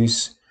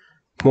views,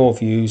 more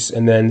views,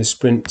 and then the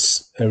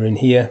sprints are in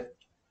here.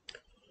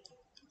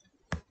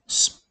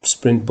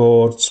 Sprint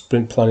board,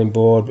 sprint planning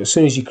board. But as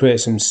soon as you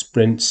create some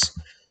sprints,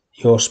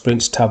 your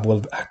sprints tab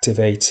will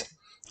activate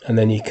and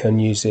then you can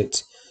use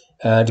it.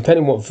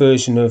 Depending on what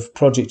version of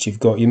project you've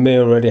got, you may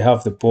already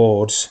have the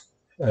boards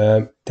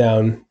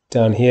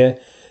down here.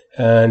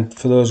 And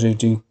for those who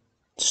do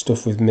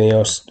stuff with me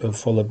or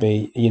follow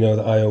me, you know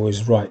that I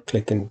always right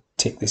click and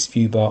tick this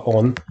view bar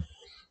on.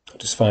 I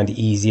just find it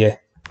easier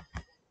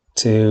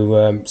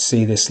to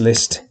see this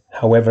list.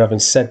 However, having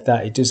said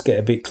that, it does get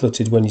a bit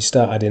cluttered when you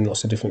start adding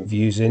lots of different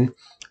views in,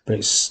 but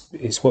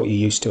it's what you're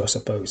used to, I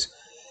suppose.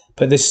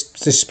 But this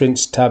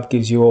sprints tab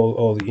gives you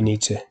all that you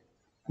need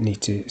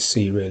to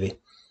see, really.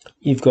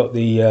 You've got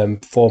the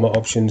format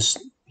options.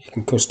 You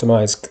can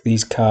customize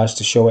these cards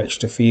to show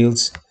extra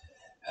fields,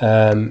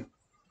 so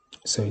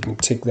you can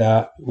tick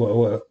that.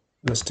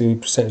 Let's do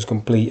percentage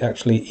complete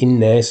actually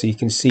in there so you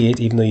can see it,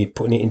 even though you're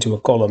putting it into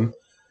a column.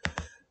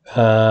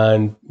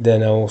 And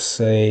then I'll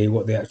say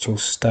what the actual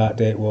start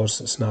date was.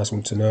 That's a nice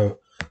one to know.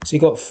 So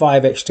you've got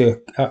five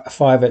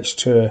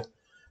extra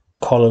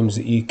columns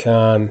that you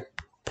can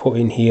put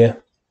in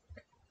here.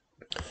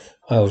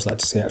 I always like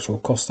to see actual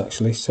cost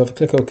actually. So if I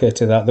click OK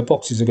to that, the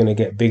boxes are going to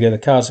get bigger, the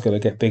cards are going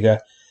to get bigger,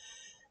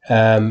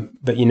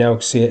 but you now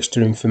see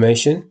extra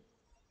information.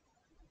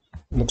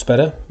 Looks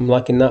better. I'm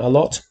liking that a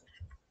lot.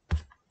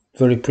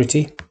 Very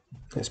pretty.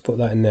 Let's put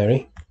that in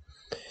there.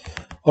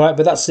 Alright,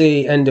 but that's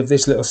the end of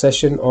this little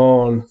session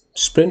on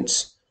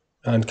sprints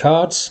and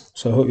cards.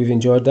 So I hope you've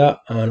enjoyed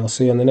that, and I'll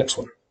see you on the next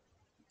one.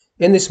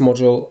 In this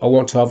module, I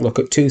want to have a look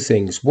at 2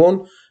 things.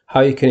 1, how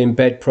you can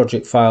embed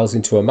project files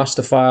into a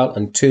master file,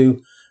 and 2,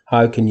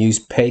 how you can use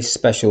Paste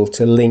Special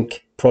to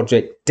link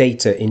project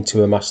data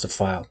into a master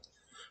file.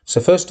 So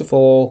first of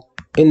all,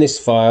 in this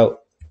file,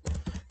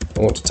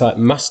 I want to type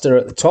master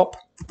at the top,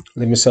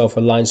 leave myself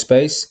a line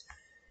space.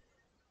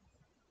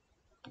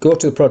 Go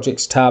to the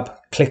projects tab,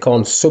 click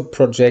on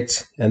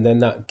sub-project, and then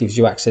that gives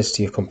you access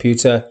to your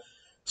computer.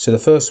 So the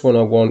first one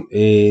I want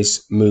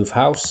is move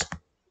house.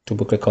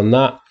 Double click on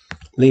that,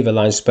 leave a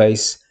line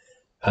space,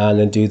 and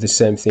then do the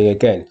same thing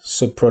again.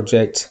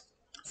 Sub-project,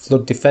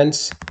 flood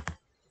defense,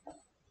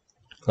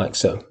 like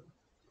so.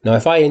 Now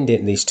if I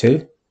indent these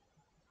two,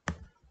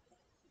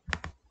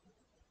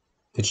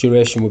 the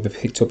duration will be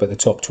picked up at the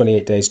top,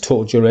 28 days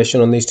total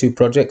duration on these 2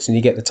 projects, and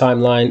you get the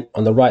timeline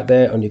on the right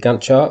there on your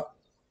Gantt chart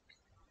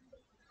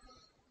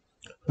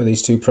for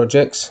these 2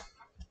 projects.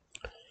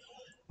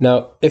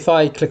 Now if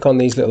I click on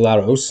these little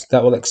arrows,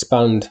 that will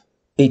expand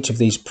each of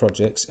these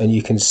projects and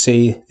you can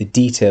see the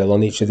detail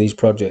on each of these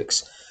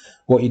projects.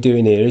 What you're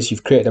doing here is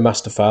you've created a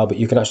master file, but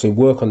you can actually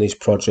work on these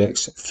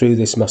projects through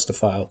this master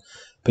file.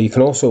 But you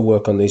can also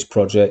work on these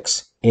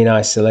projects in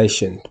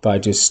isolation by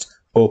just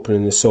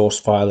opening the source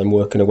file and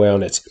working away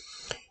on it.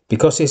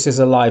 Because this is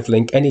a live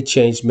link, any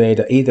change made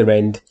at either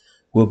end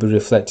will be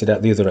reflected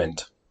at the other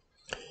end.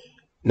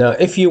 Now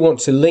if you want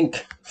to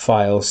link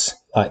files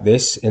like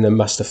this in a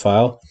master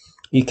file,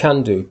 you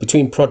can do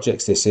between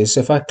projects. This is,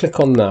 so if I click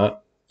on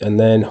that and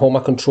then hold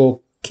my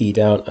control key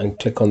down and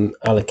click on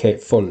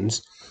allocate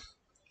funds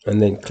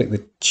and then click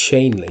the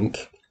chain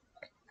link,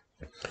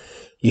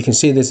 you can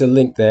see there's a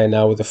link there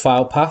now with a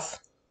file path.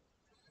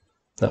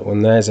 That one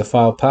there's a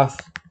file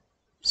path.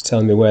 It's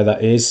telling me where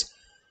that is,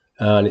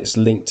 and it's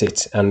linked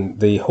it, and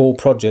the whole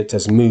project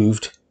has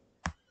moved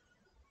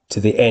to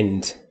the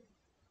end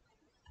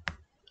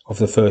of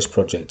the first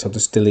project. I'll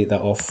just delete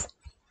that off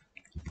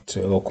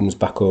so it all comes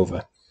back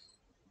over.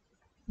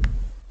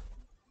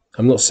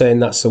 I'm not saying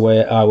that's the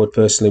way I would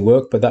personally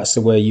work, but that's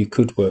the way you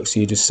could work. So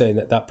you're just saying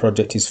that that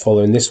project is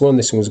following this one.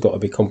 This one's got to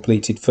be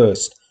completed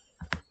first.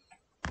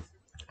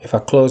 If I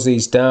close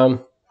these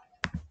down,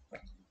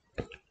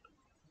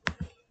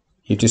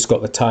 you've just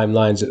got the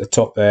timelines at the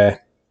top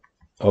there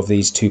of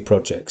these 2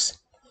 projects.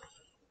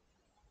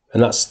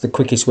 And that's the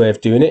quickest way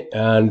of doing it.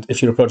 And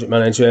if you're a project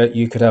manager,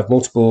 you could have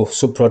multiple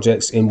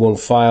sub-projects in one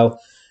file.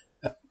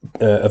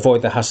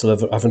 Avoid the hassle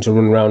of having to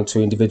run around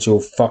to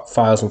individual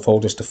files and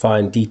folders to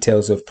find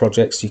details of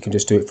projects. You can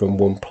just do it from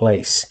one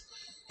place.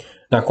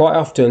 Now, quite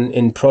often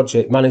in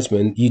project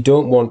management, you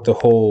don't want the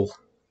whole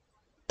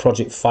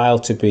project file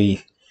to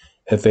be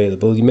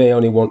available. You may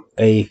only want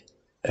a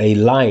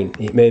line.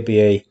 It may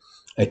be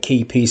a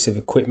key piece of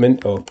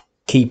equipment or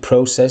key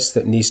process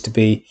that needs to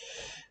be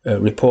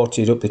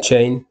reported up the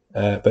chain,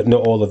 but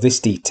not all of this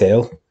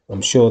detail.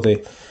 I'm sure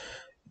the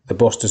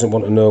boss doesn't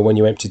want to know when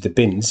you emptied the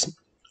bins,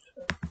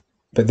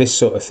 but this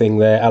sort of thing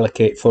there,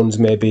 allocate funds,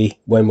 maybe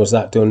when was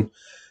that done,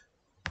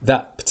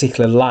 that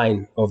particular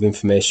line of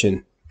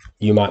information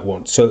you might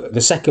want. So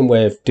the second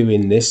way of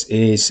doing this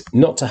is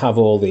not to have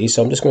all these.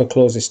 So I'm just going to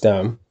close this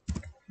down,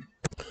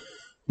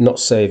 not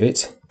save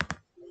it,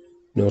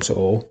 not at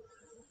all,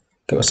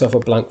 get myself a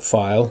blank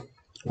file.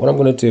 What I'm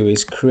going to do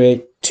is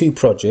create two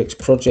projects,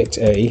 project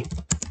A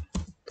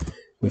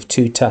with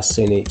two tasks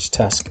in each,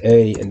 task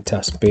A and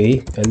task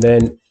B, and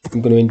then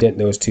I'm going to indent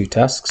those two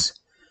tasks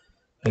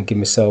and give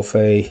myself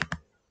a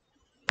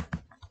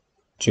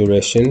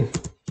duration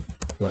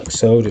like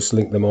so, just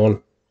link them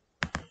on,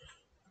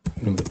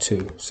 number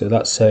 2. So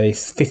that's a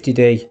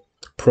 50-day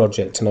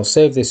project, and I'll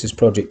save this as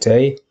project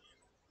A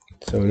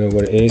so we know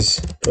what it is.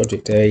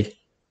 Project A,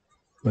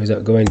 where's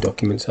that going?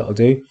 Documents, that'll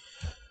do.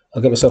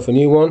 I'll get myself a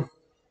new one.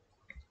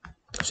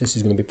 So this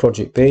is going to be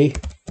project B,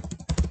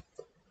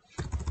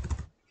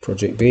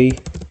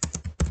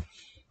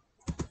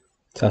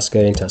 task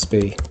A and task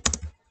B.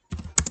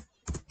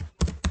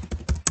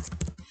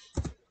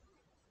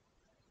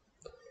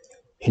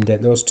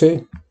 Indent those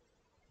two,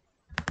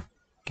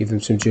 give them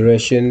some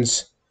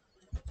durations,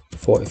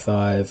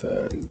 45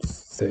 and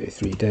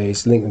 33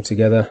 days, link them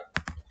together,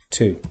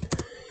 2.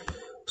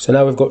 So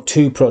now we've got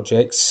two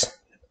projects,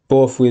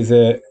 both with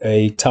a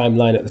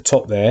timeline at the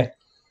top there.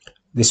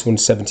 This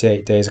one's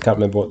 78 days, I can't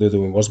remember what the other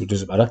one was, but it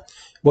doesn't matter.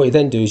 What you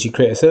then do is you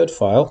create a third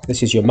file.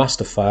 This is your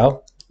master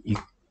file.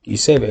 You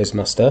save it as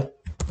master.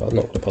 Well, I'm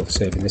not going to bother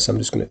saving this, I'm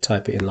just going to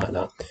type it in like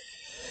that.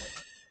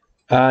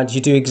 And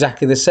you do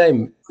exactly the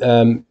same.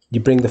 You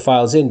bring the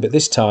files in, but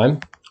this time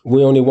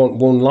we only want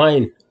one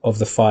line of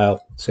the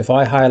file. So if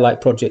I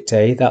highlight project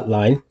A, that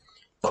line,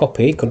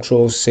 copy,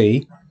 Control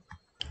C,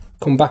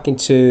 come back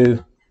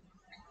into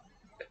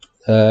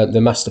the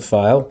master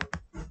file.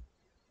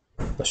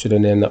 I should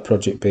have named that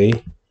project B.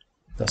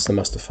 That's the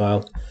master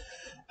file.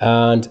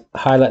 And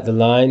highlight the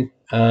line,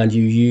 and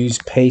you use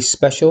paste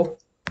special,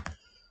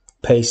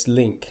 paste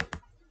link,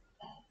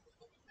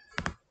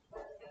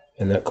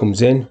 and that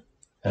comes in.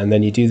 And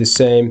then you do the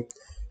same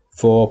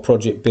for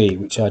project B,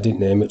 which I didn't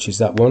name, which is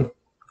that one.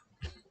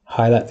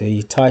 Highlight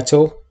the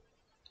title,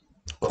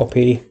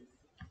 copy,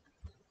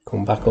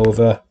 come back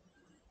over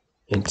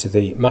into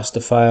the master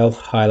file,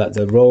 highlight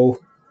the row,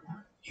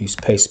 use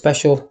paste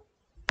special,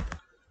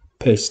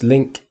 paste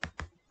link,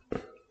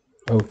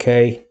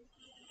 OK,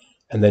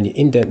 and then you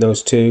indent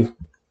those two.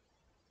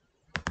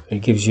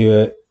 It gives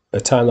you a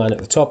timeline at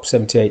the top,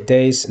 78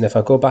 days. And if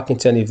I go back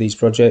into any of these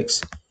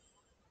projects,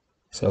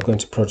 so I'll go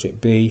into project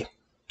B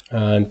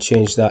and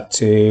change that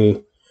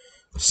to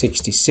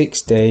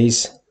 66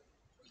 days.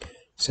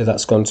 So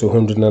that's gone to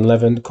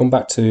 111. Come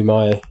back to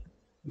my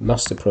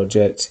master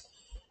project,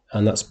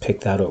 and that's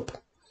picked that up.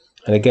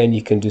 And again,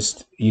 you can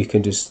just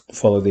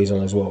follow these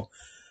on as well.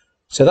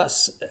 So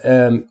that's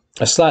a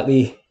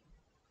slightly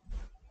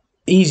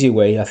easier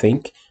way, I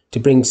think, to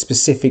bring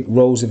specific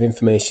rows of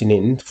information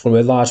in from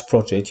a large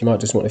project. You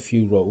might just want a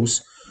few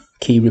rows,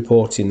 key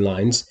reporting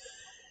lines.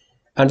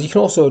 And you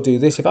can also do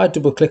this. If I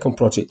double click on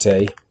project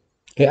A,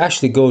 it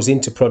actually goes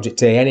into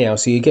project A anyhow,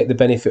 so you get the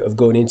benefit of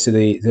going into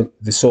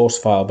the source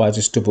file by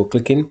just double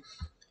clicking.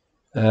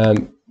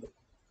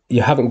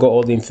 You haven't got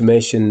all the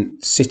information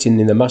sitting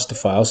in the master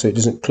file, so it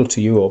doesn't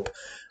clutter you up.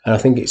 And I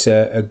think it's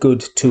a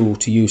good tool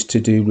to use to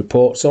do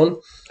reports on.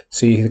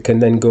 So you can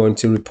then go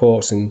into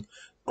reports and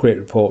create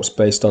reports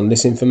based on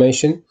this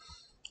information,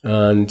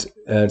 and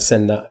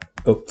send that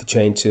up the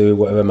chain to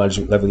whatever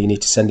management level you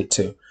need to send it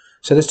to.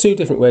 So there's two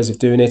different ways of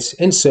doing it: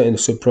 inserting a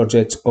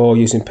sub-project or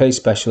using paste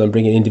special and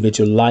bringing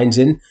individual lines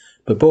in.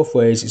 But both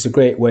ways, it's a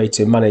great way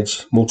to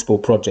manage multiple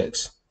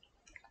projects.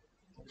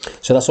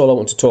 So that's all I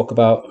want to talk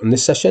about in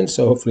this session.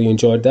 So hopefully you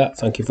enjoyed that.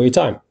 Thank you for your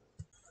time.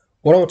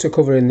 What I want to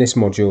cover in this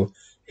module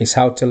is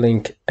how to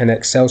link an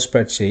Excel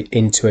spreadsheet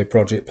into a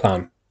project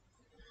plan.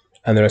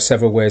 And there are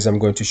several ways I'm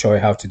going to show you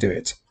how to do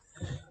it.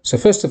 So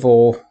first of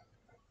all,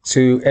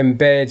 to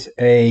embed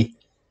an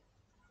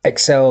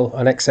Excel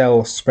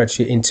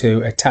spreadsheet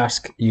into a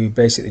task, you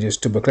basically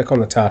just double click on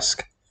the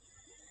task,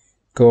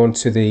 go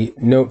onto the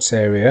notes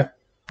area.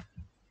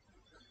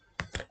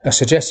 I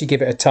suggest you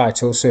give it a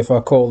title. So if I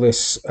call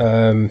this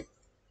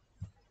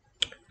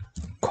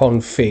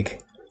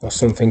config or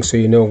something, so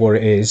you know what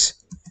it is,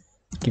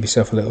 give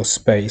yourself a little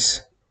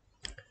space.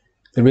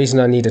 The reason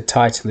I need a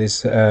title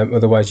is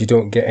otherwise you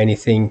don't get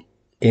anything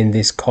in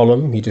this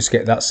column. You just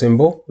get that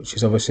symbol, which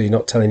is obviously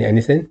not telling you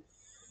anything.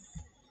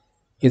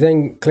 You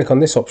then click on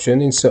this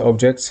option, insert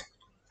object,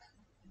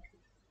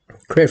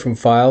 create from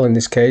file, in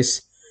this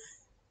case,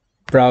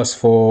 browse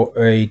for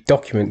a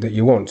document that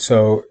you want.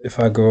 So if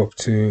I go up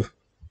to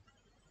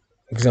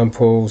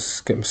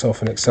examples, get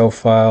myself an Excel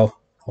file,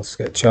 I'll just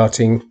get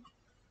charting.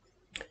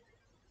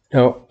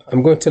 Now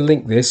I'm going to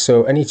link this,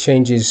 so any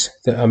changes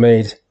that I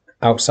made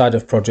outside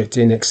of project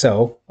in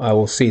Excel, I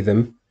will see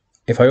them.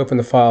 If I open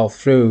the file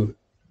through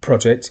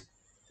project,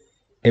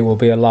 it will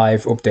be a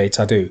live update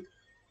I do.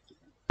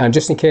 And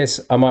just in case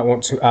I might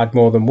want to add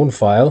more than one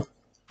file,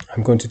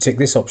 I'm going to tick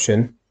this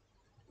option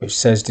which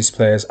says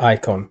display as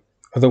icon.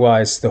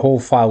 Otherwise the whole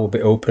file will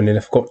be open, and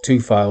if I've got 2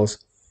 files,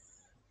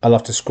 I'll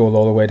have to scroll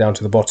all the way down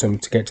to the bottom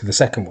to get to the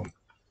second one.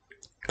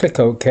 Click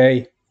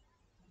OK,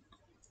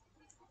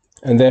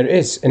 and there it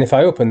is. And if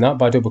I open that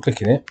by double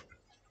clicking it,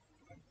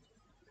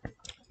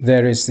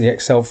 there is the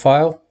Excel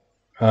file,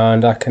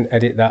 and I can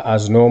edit that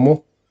as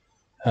normal,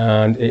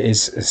 and it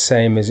is the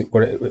same as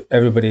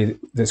everybody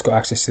that's got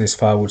access to this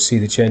file would see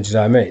the changes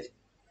I made.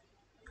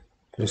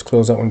 Just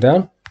close that one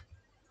down.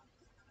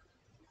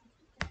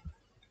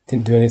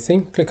 Didn't do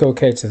anything. Click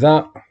OK to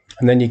that,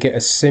 and then you get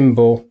a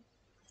symbol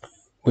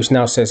which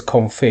now says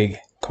config,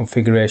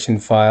 configuration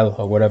file,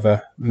 or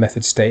whatever,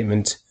 method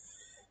statement,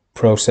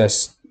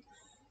 process.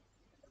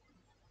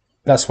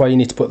 That's why you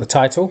need to put the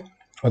title.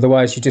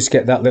 Otherwise you just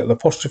get that little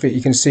apostrophe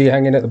you can see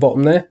hanging at the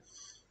bottom there,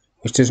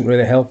 which doesn't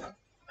really help.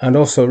 And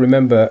also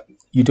remember,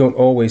 you don't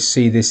always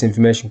see this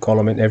information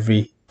column in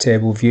every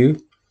table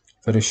view.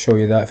 If I just show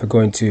you that, if I go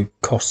into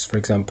costs, for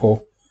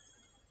example,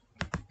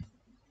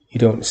 you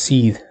don't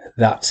see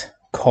that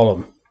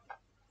column.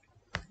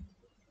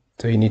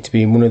 So you need to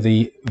be in one of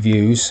the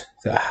views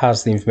that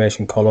has the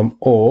information column,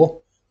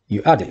 or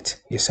you add it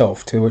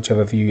yourself to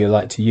whichever view you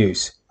like to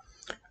use.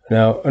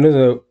 Now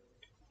another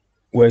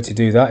way to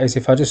do that is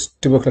if I just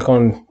double click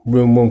on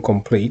room 1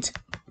 complete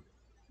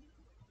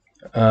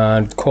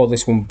and call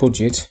this one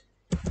budget,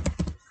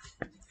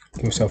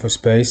 give myself a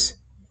space,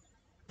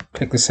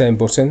 click the same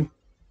button.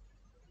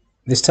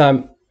 This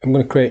time I'm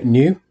going to create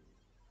new,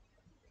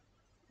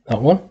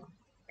 that one.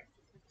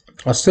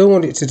 I still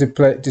want it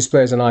to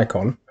display as an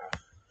icon,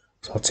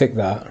 so I'll tick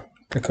that,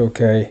 click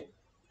OK.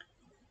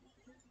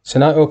 So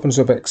now it opens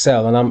up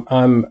Excel, and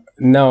I'm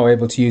now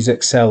able to use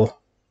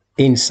Excel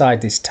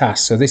inside this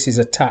task. So this is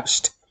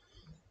attached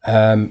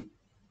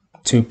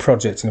to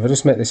project, and if I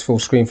just make this full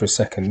screen for a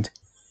second,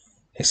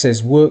 it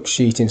says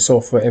worksheet in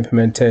software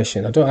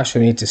implementation. I don't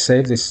actually need to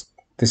save this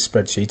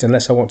spreadsheet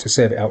unless I want to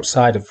save it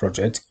outside of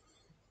project.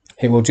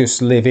 It will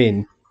just live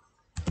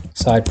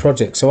inside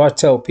project. So I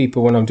tell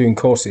people when I'm doing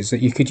courses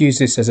that you could use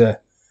this as a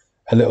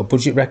little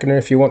budget reckoner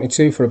if you wanted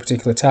to, for a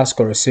particular task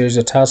or a series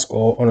of tasks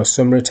or on a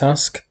summary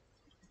task.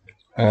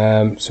 So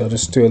I'll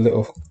just do a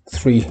little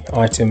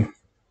 3-item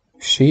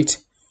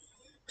sheet.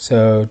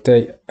 So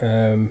date,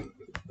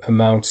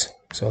 amount,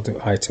 so I'll do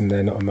item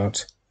there, not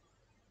amount.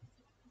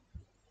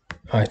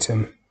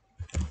 Item.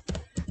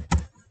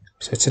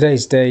 So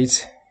today's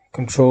date,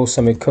 control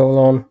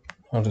semicolon,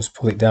 I'll just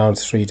pull it down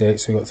to 3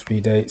 dates, so we've got 3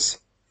 dates.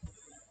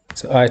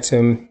 So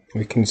item,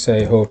 we can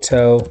say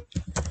hotel,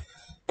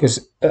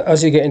 because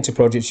as you get into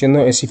projects, you'll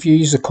notice if you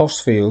use the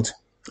cost field,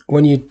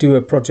 when you do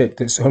a project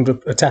that's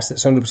a task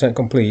that's 100%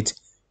 complete,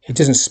 it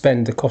doesn't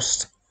spend the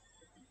cost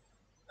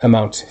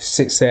amount, it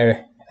sits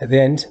there at the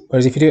end.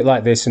 Whereas if you do it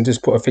like this and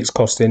just put a fixed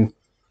cost in,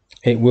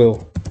 it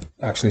will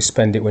actually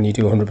spend it when you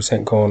do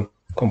 100%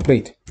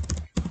 complete.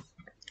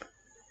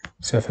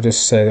 So if I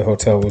just say the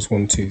hotel was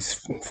 1, 2,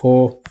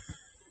 4,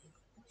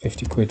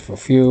 50 quid for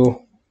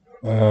fuel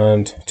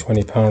and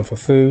 £20 for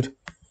food.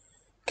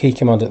 Key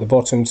command at the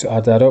bottom to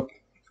add that up.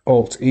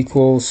 Alt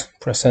equals,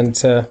 press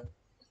enter,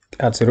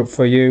 adds it up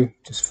for you.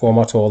 Just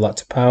format all that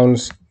to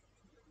pounds.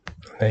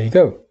 There you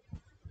go.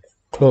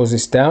 Close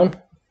this down.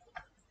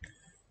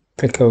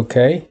 Click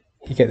OK.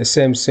 You get the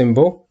same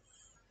symbol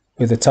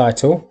with the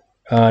title.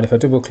 And if I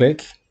double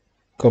click,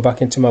 go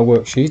back into my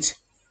worksheet,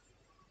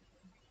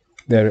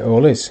 there it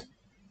all is.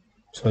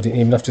 So I didn't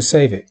even have to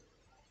save it.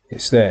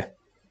 It's there.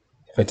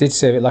 If I did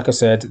save it, like I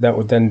said, that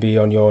would then be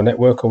on your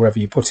network or wherever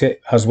you put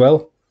it as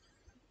well,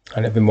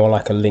 and it'd be more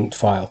like a linked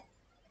file.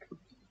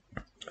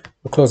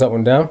 We'll close that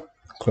one down,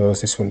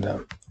 close this one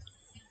down.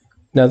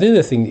 Now the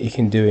other thing that you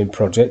can do in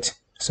project,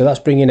 so that's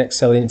bringing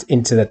Excel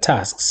into the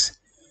tasks.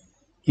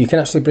 You can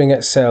actually bring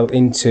Excel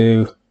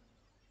into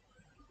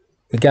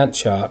the Gantt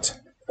chart,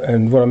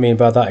 and what I mean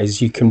by that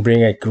is you can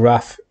bring a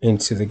graph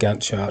into the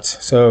Gantt chart.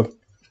 So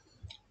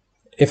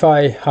if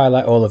I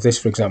highlight all of this,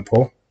 for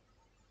example,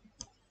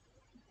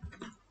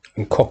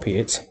 and copy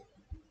it,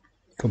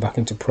 go back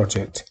into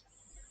project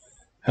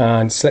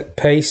and select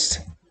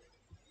paste,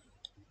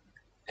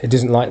 it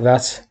doesn't like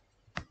that.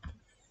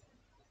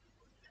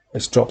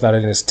 Let's drop that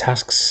in as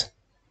tasks,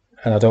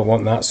 and I don't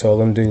want that, so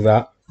I'll undo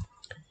that.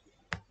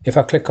 If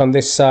I click on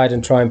this side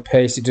and try and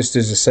paste, it just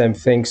does the same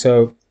thing,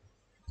 so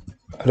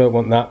I don't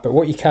want that. But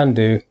what you can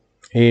do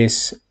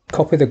is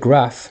copy the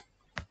graph,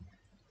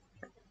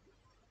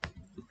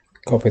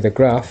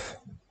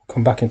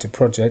 come back into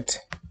project,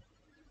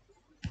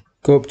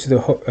 go up to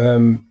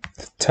the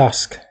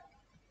task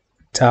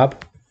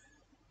tab,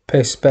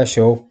 paste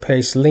special,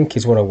 paste link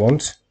is what I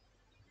want,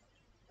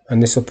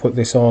 and this will put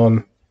this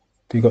on.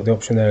 You've got the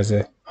option there as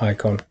an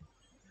icon,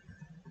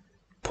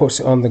 puts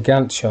it on the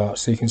Gantt chart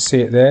so you can see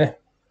it there.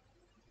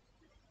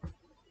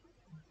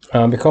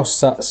 And because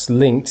that's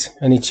linked,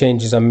 any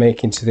changes I'm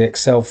making to the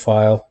Excel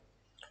file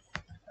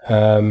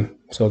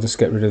So I'll just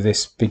get rid of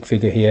this big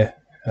figure here.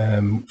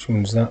 Which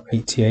one's that?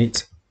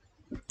 88.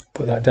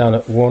 Put that down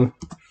at 1.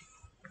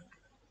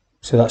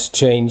 So that's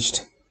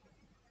changed.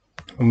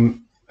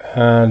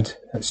 And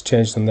that's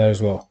changed on there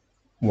as well.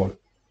 1.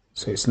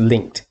 So it's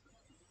linked.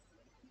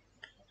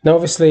 Now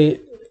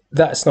obviously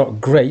that's not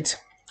great.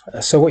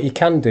 So what you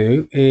can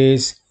do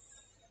is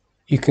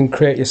you can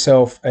create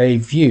yourself a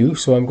view.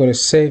 So I'm going to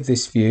save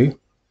this view.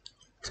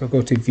 So I'll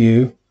go to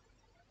View,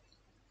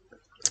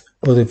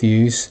 Other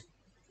Views.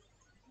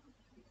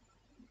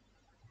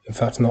 In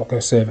fact, I'm not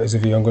going to save it as a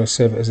view, I'm going to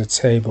save it as a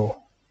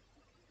table.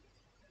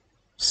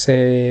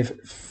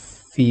 Save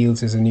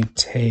Fields as a new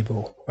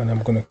table, and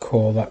I'm going to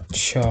call that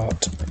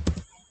Chart.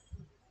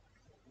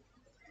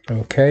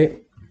 Okay.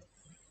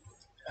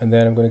 And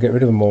then I'm going to get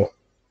rid of them all.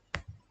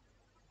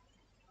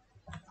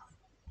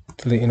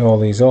 Deleting all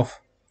these off.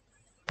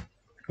 I'm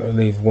going to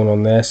leave one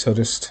on there, so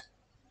just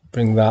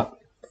bring that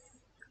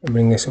and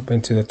bring this up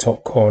into the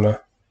top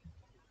corner,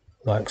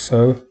 like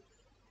so.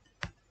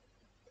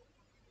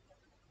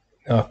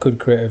 Now I could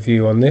create a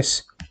view on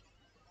this.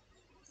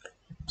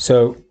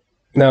 So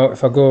now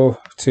if I go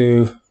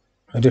to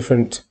a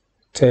different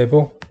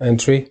table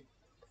entry,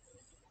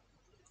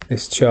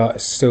 this chart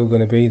is still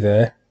going to be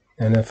there,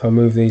 and if I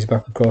move these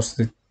back across,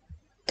 the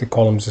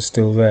columns are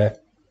still there.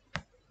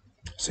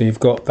 So you've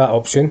got that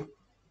option.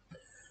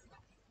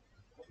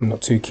 I'm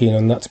not too keen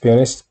on that, to be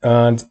honest.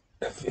 And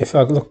if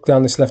I look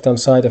down this left hand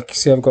side, I can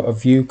see I've got a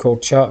view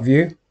called Chart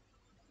View.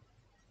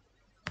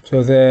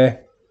 So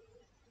there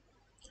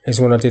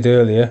is one I did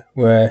earlier,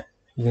 where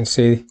you can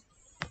see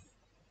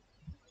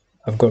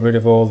I've got rid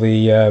of all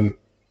the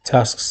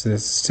tasks that are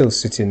still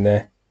sitting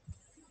there.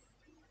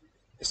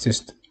 It's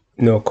just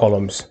no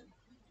columns,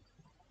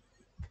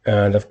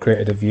 and I've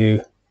created a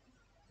view.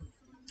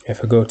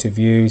 If I go to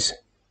Views,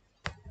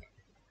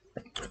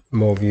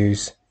 More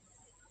Views,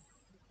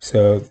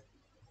 so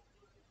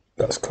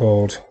that's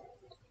called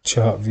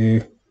Chart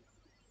View.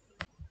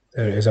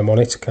 There it is, I'm on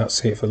it, I can't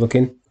see it for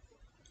looking.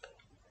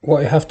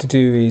 What you have to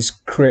do is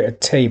create a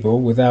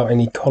table without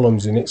any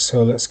columns in it,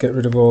 so let's get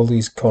rid of all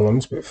these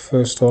columns. But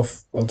first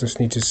off, I'll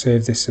just need to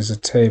save this as a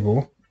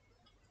table.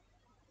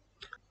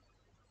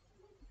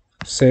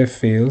 Save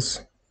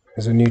Fields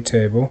as a new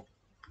table.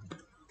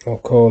 I'll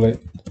call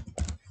it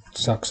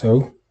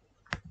Saxo,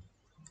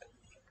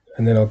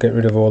 and then I'll get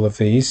rid of all of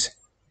these,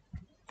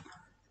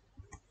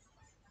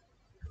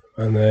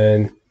 and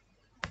then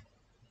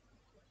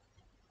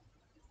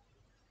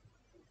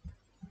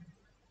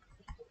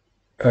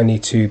I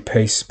need to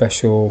paste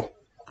special.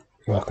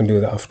 Well, I can do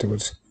that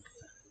afterwards.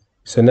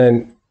 So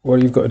then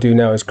what you've got to do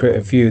now is create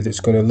a view that's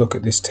going to look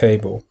at this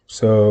table.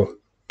 So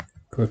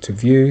go to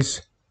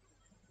Views,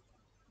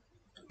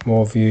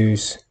 More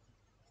Views.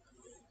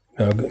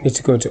 Now I need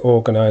to go into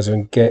Organizer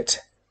and get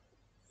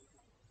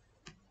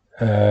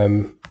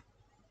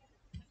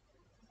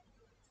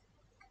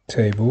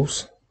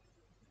tables.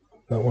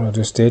 That one I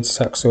just did.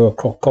 Saxo,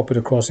 copied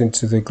across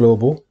into the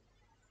global.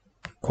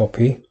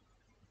 Copy.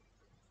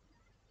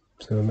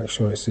 So make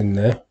sure it's in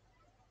there.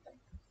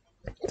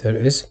 There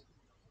it is.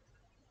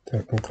 Then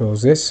I can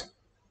close this.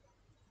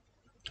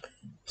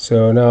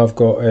 So now I've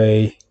got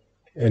a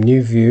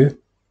new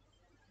view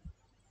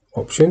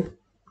option.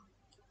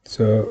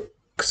 So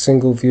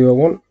single view I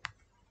want,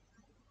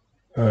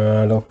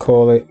 and I'll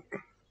call it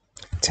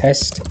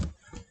Test.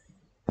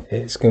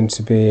 It's going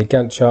to be a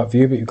Gantt chart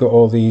view, but you've got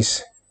all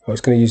these. Well,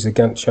 it's going to use the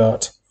Gantt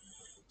chart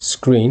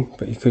screen,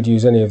 but you could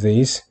use any of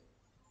these.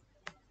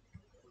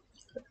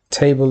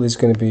 Table is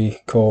going to be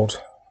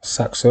called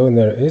Saxo, and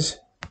there it is.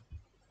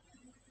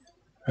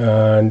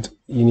 And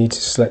you need to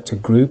select a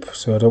group,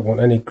 so I don't want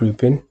any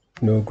grouping,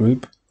 no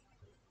group,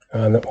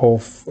 and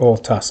all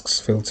tasks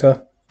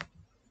filter.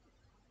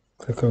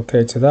 Click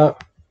OK to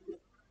that.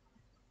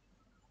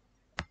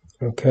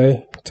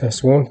 Okay,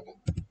 test 1.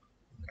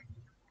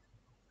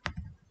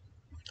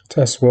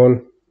 Test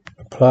 1,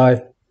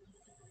 apply,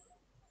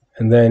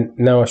 and then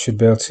now I should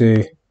be able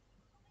to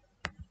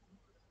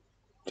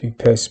do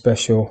paste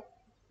special,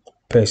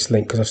 paste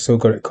link, because I've still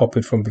got it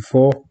copied from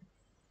before,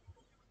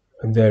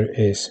 and there it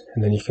is.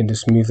 And then you can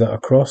just move that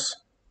across,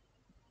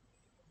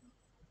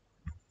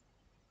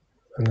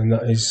 and then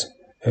that is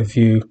a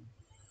view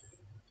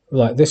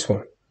like this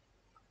one.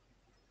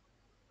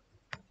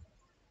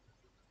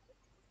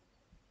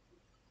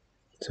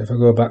 So if I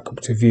go back up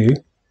to View,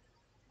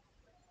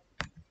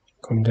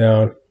 come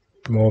down,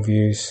 More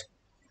Views,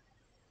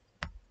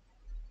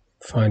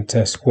 find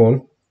Test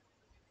 1,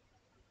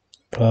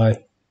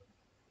 apply,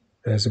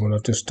 there's the one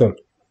I've just done.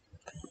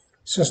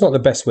 So it's not the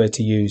best way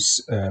to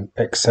use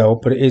Excel,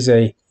 but it is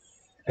a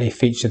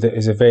feature that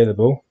is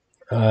available.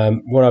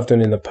 What I've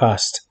done in the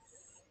past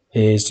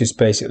is just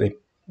basically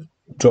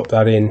drop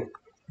that in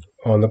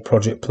on the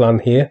project plan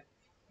here,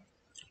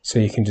 so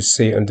you can just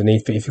see it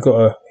underneath. But if you've got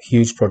a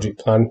huge project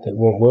plan, it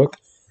won't work.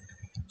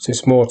 So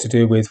it's more to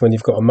do with when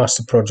you've got a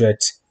master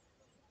project,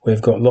 where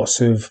you've got lots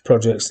of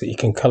projects that you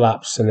can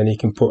collapse, and then you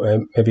can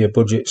put maybe a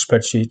budget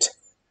spreadsheet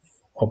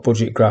or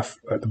budget graph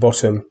at the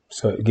bottom,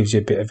 so it gives you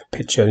a bit of a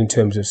picture in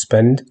terms of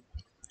spend,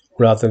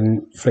 rather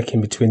than flicking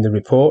between the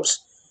reports.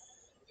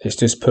 It's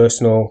just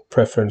personal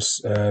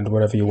preference and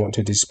whatever you want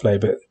to display.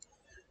 But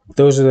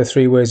those are the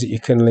three ways that you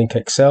can link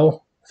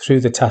Excel: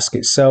 through the task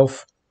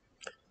itself,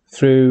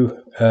 through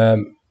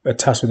a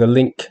task with a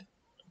link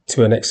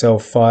to an Excel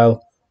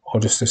file, or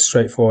just a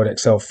straightforward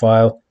Excel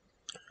file,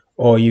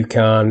 or you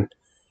can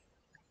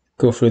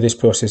go through this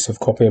process of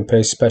copy and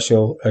paste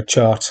a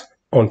chart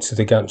onto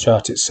the Gantt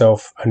chart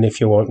itself, and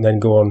if you want, then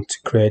go on to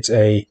create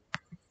a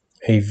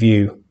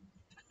view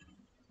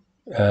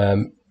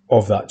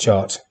of that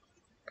chart.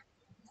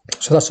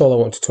 So that's all I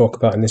want to talk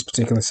about in this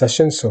particular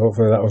session, so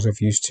hopefully that was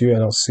of use to you,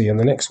 and I'll see you in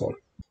the next one.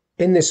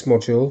 In this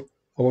module,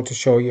 I want to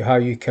show you how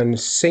you can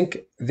sync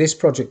this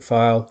project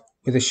file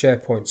with a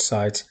SharePoint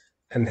site,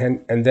 and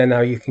then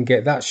how you can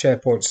get that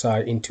SharePoint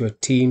site into a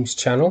Teams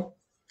channel.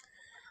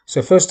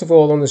 So first of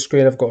all, on the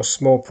screen I've got a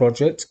small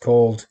project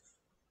called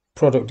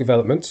Product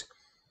Development.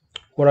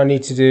 What I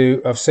need to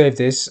do, I've saved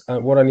this,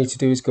 and what I need to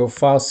do is go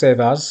File, Save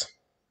As,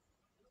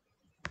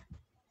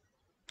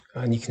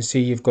 and you can see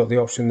you've got the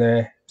option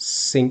there,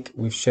 Sync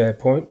with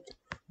SharePoint.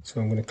 So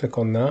I'm going to click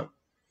on that.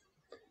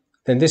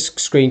 Then this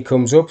screen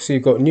comes up, so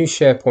you've got New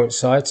SharePoint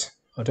Site.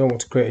 I don't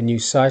want to create a new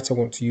site, I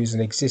want to use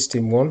an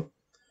existing one.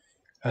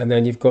 And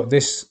then you've got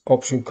this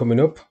option coming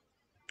up,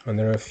 and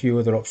there are a few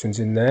other options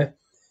in there.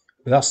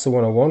 But that's the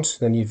one I want.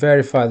 Then you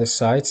verify the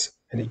site,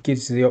 and it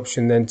gives you the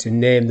option then to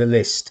name the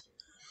list.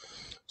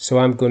 So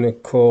I'm going to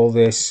call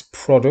this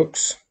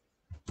Products.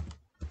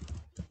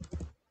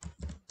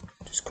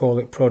 Just call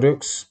it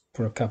Products,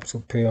 put a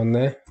capital P on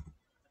there.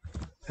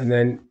 And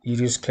then you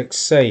just click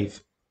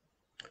Save.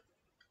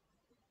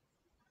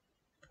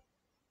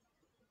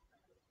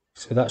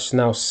 So that's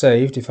now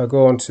saved. If I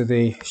go onto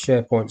the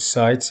SharePoint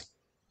site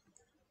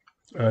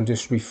and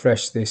just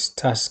refresh this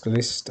task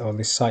list or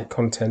this site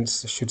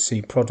contents, I should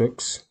see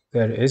Products.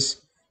 There it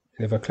is.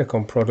 And if I click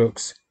on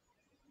Products,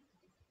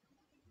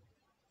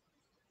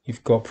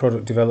 you've got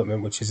Product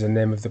Development, which is the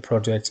name of the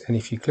project. And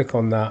if you click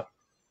on that,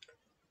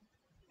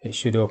 it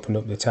should open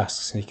up the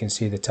tasks, and you can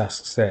see the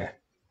tasks there.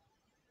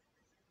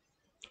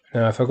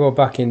 Now, if I go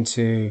back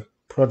into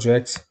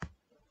Project,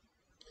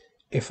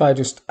 if I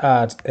just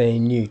add a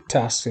new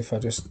task, if I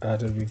just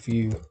add a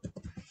review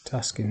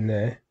task in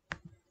there,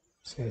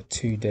 say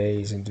 2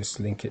 days, and just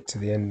link it to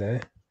the end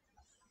there,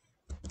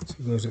 so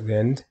it goes at the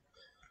end.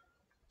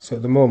 So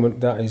at the moment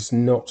that is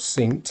not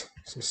synced,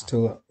 so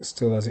it's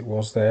still as it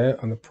was there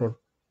on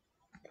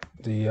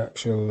the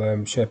actual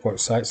SharePoint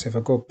site. So if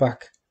I go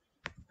back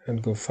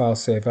and go File,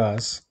 Save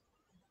As,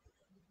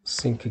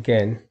 sync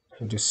again,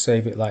 and just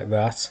save it like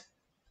that,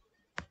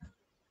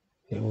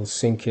 it will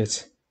sync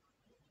it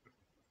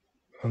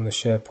on the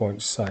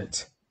SharePoint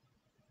site.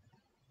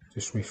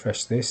 Just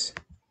refresh this,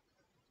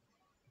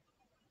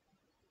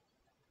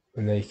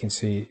 and there you can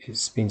see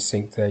it's been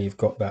synced there. You've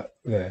got that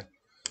there.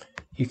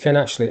 You can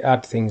actually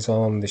add things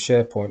on the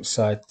SharePoint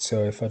site.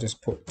 So if I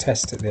just put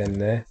test at the end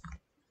there,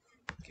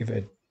 give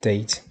it a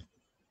date,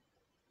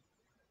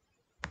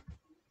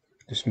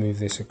 just move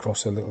this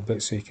across a little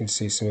bit so you can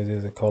see some of the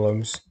other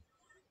columns,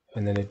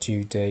 and then a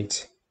due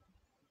date,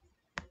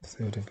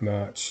 3rd of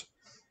March.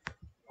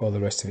 All the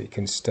rest of it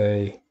can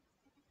stay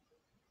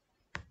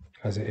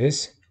as it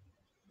is.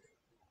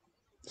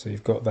 So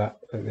you've got that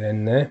at the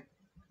end there.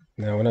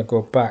 Now when I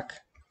go back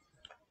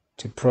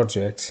to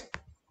Project,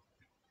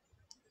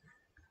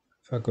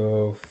 if I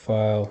go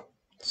File,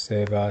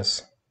 Save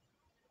As,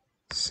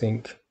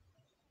 Sync,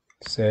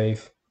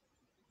 Save,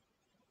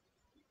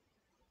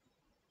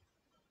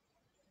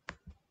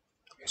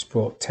 it's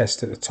brought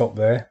test at the top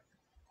there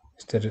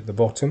instead at the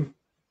bottom,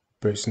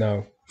 but it's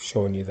now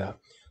showing you that.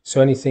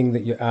 So anything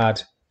that you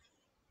add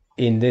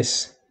in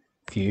this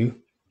view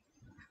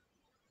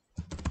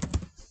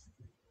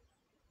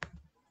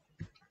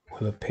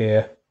will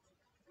appear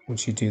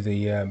once you do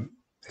the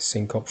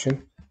sync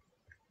option.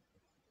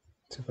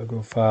 So if I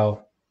go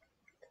File,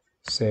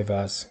 Save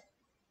As,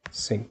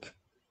 Sync,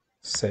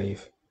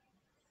 Save,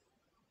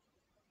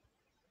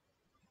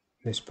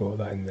 this brought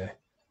that in there.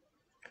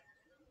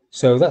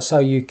 So that's how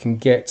you can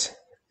get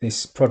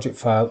this project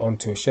file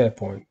onto a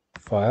SharePoint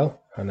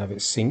file and have it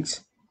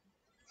synced.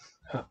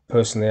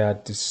 Personally,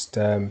 I'd just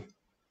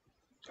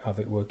have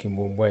it working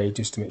one way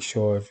just to make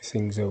sure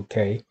everything's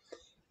okay.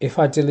 If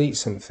I delete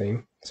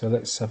something, so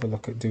let's have a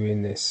look at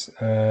doing this.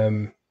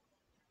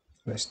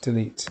 Let's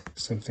delete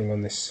something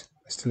on this.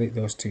 Let's delete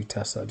those 2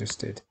 tasks that I just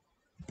did.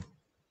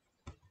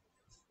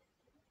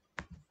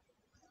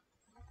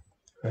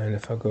 And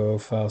if I go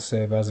File,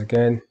 Save As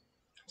again,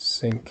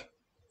 Sync,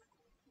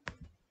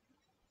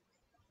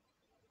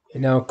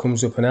 it now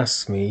comes up and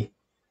asks me,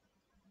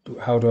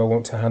 how do I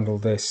want to handle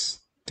this?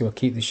 Do I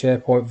keep the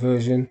SharePoint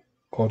version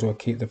or do I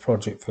keep the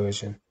project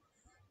version?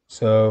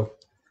 So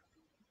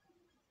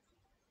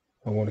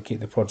I want to keep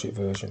the project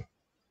version.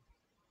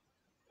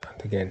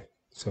 And again,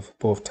 so for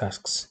both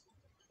tasks.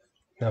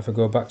 Now if I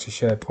go back to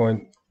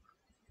SharePoint,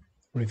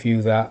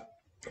 review that,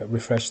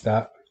 refresh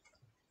that,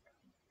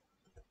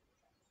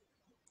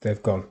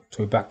 they've gone.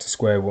 So we're back to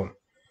square one.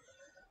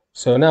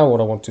 So now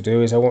what I want to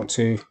do is I want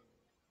to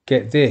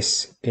get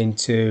this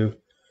into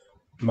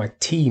my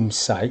team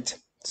site.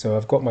 So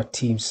I've got my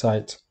team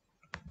site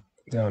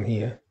down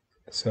here.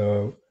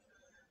 So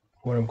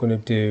what I'm going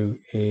to do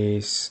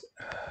is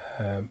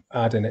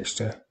add an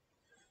extra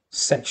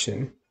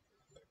section.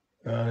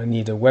 I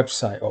need a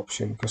website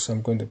option because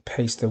I'm going to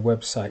paste the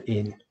website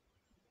in.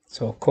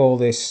 So I'll call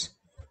this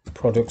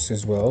products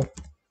as well,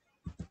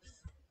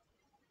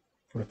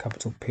 put a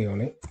capital P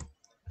on it.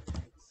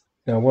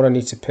 Now what I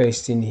need to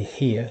paste in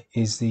here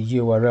is the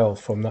URL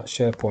from that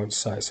SharePoint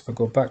site. So if I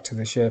go back to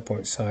the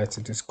SharePoint site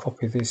and just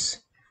copy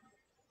this,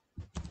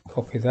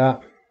 copy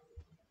that,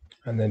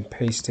 and then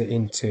paste it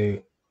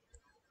into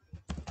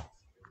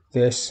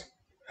this,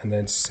 and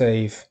then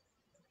save,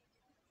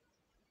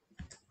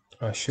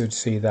 I should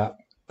see that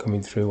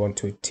coming through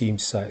onto a team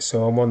site.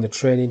 So I'm on the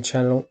training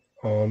channel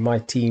on my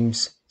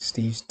team's,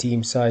 Steve's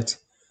team site,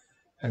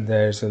 and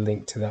there's a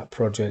link to that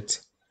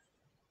project,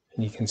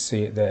 and you can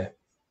see it there.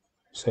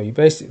 So you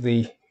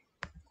basically,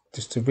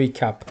 just to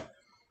recap,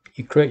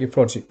 you create your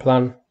project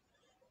plan,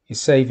 you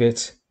save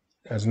it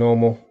as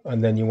normal,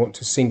 and then you want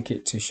to sync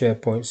it to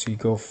SharePoint. So you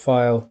go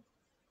File,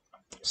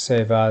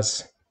 Save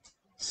As,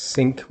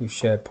 Sync with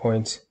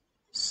SharePoint,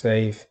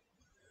 Save,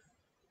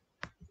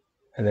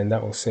 and then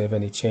that will save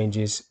any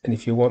changes. And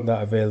if you want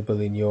that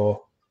available in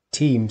your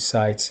team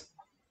site,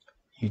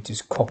 you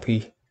just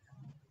copy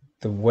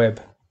the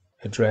web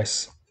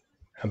address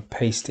and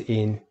paste it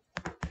in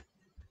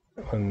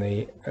on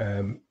the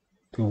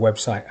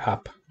website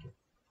app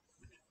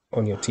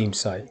on your team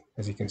site,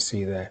 as you can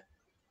see there.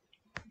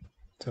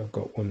 So I've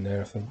got one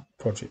there, I think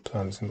project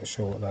plans, I'm not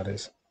sure what that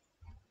is.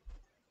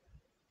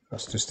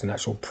 That's just an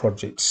actual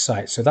project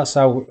site. So that's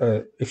how,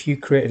 if you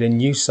created a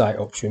new site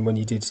option when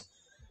you did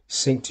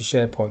sync to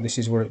SharePoint, this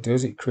is what it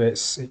does. It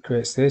creates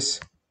this,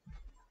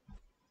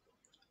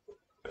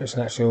 creates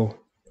an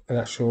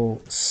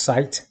actual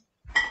site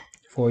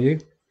for you.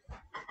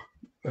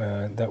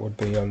 That would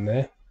be on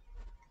there.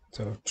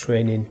 So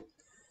training,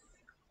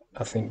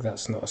 I think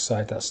that's not a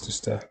site, that's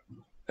just a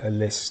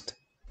list.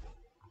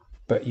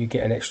 But you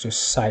get an extra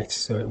site,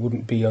 so it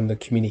wouldn't be on the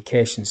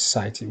communications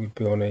site, it would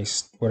be on a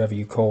whatever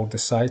you called the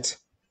site.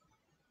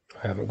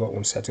 I haven't got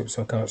one set up,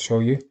 so I can't show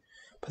you.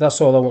 But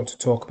that's all I want to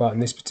talk about in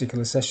this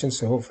particular session,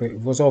 so hopefully it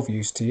was of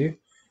use to you,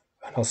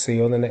 and I'll see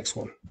you on the next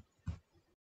one.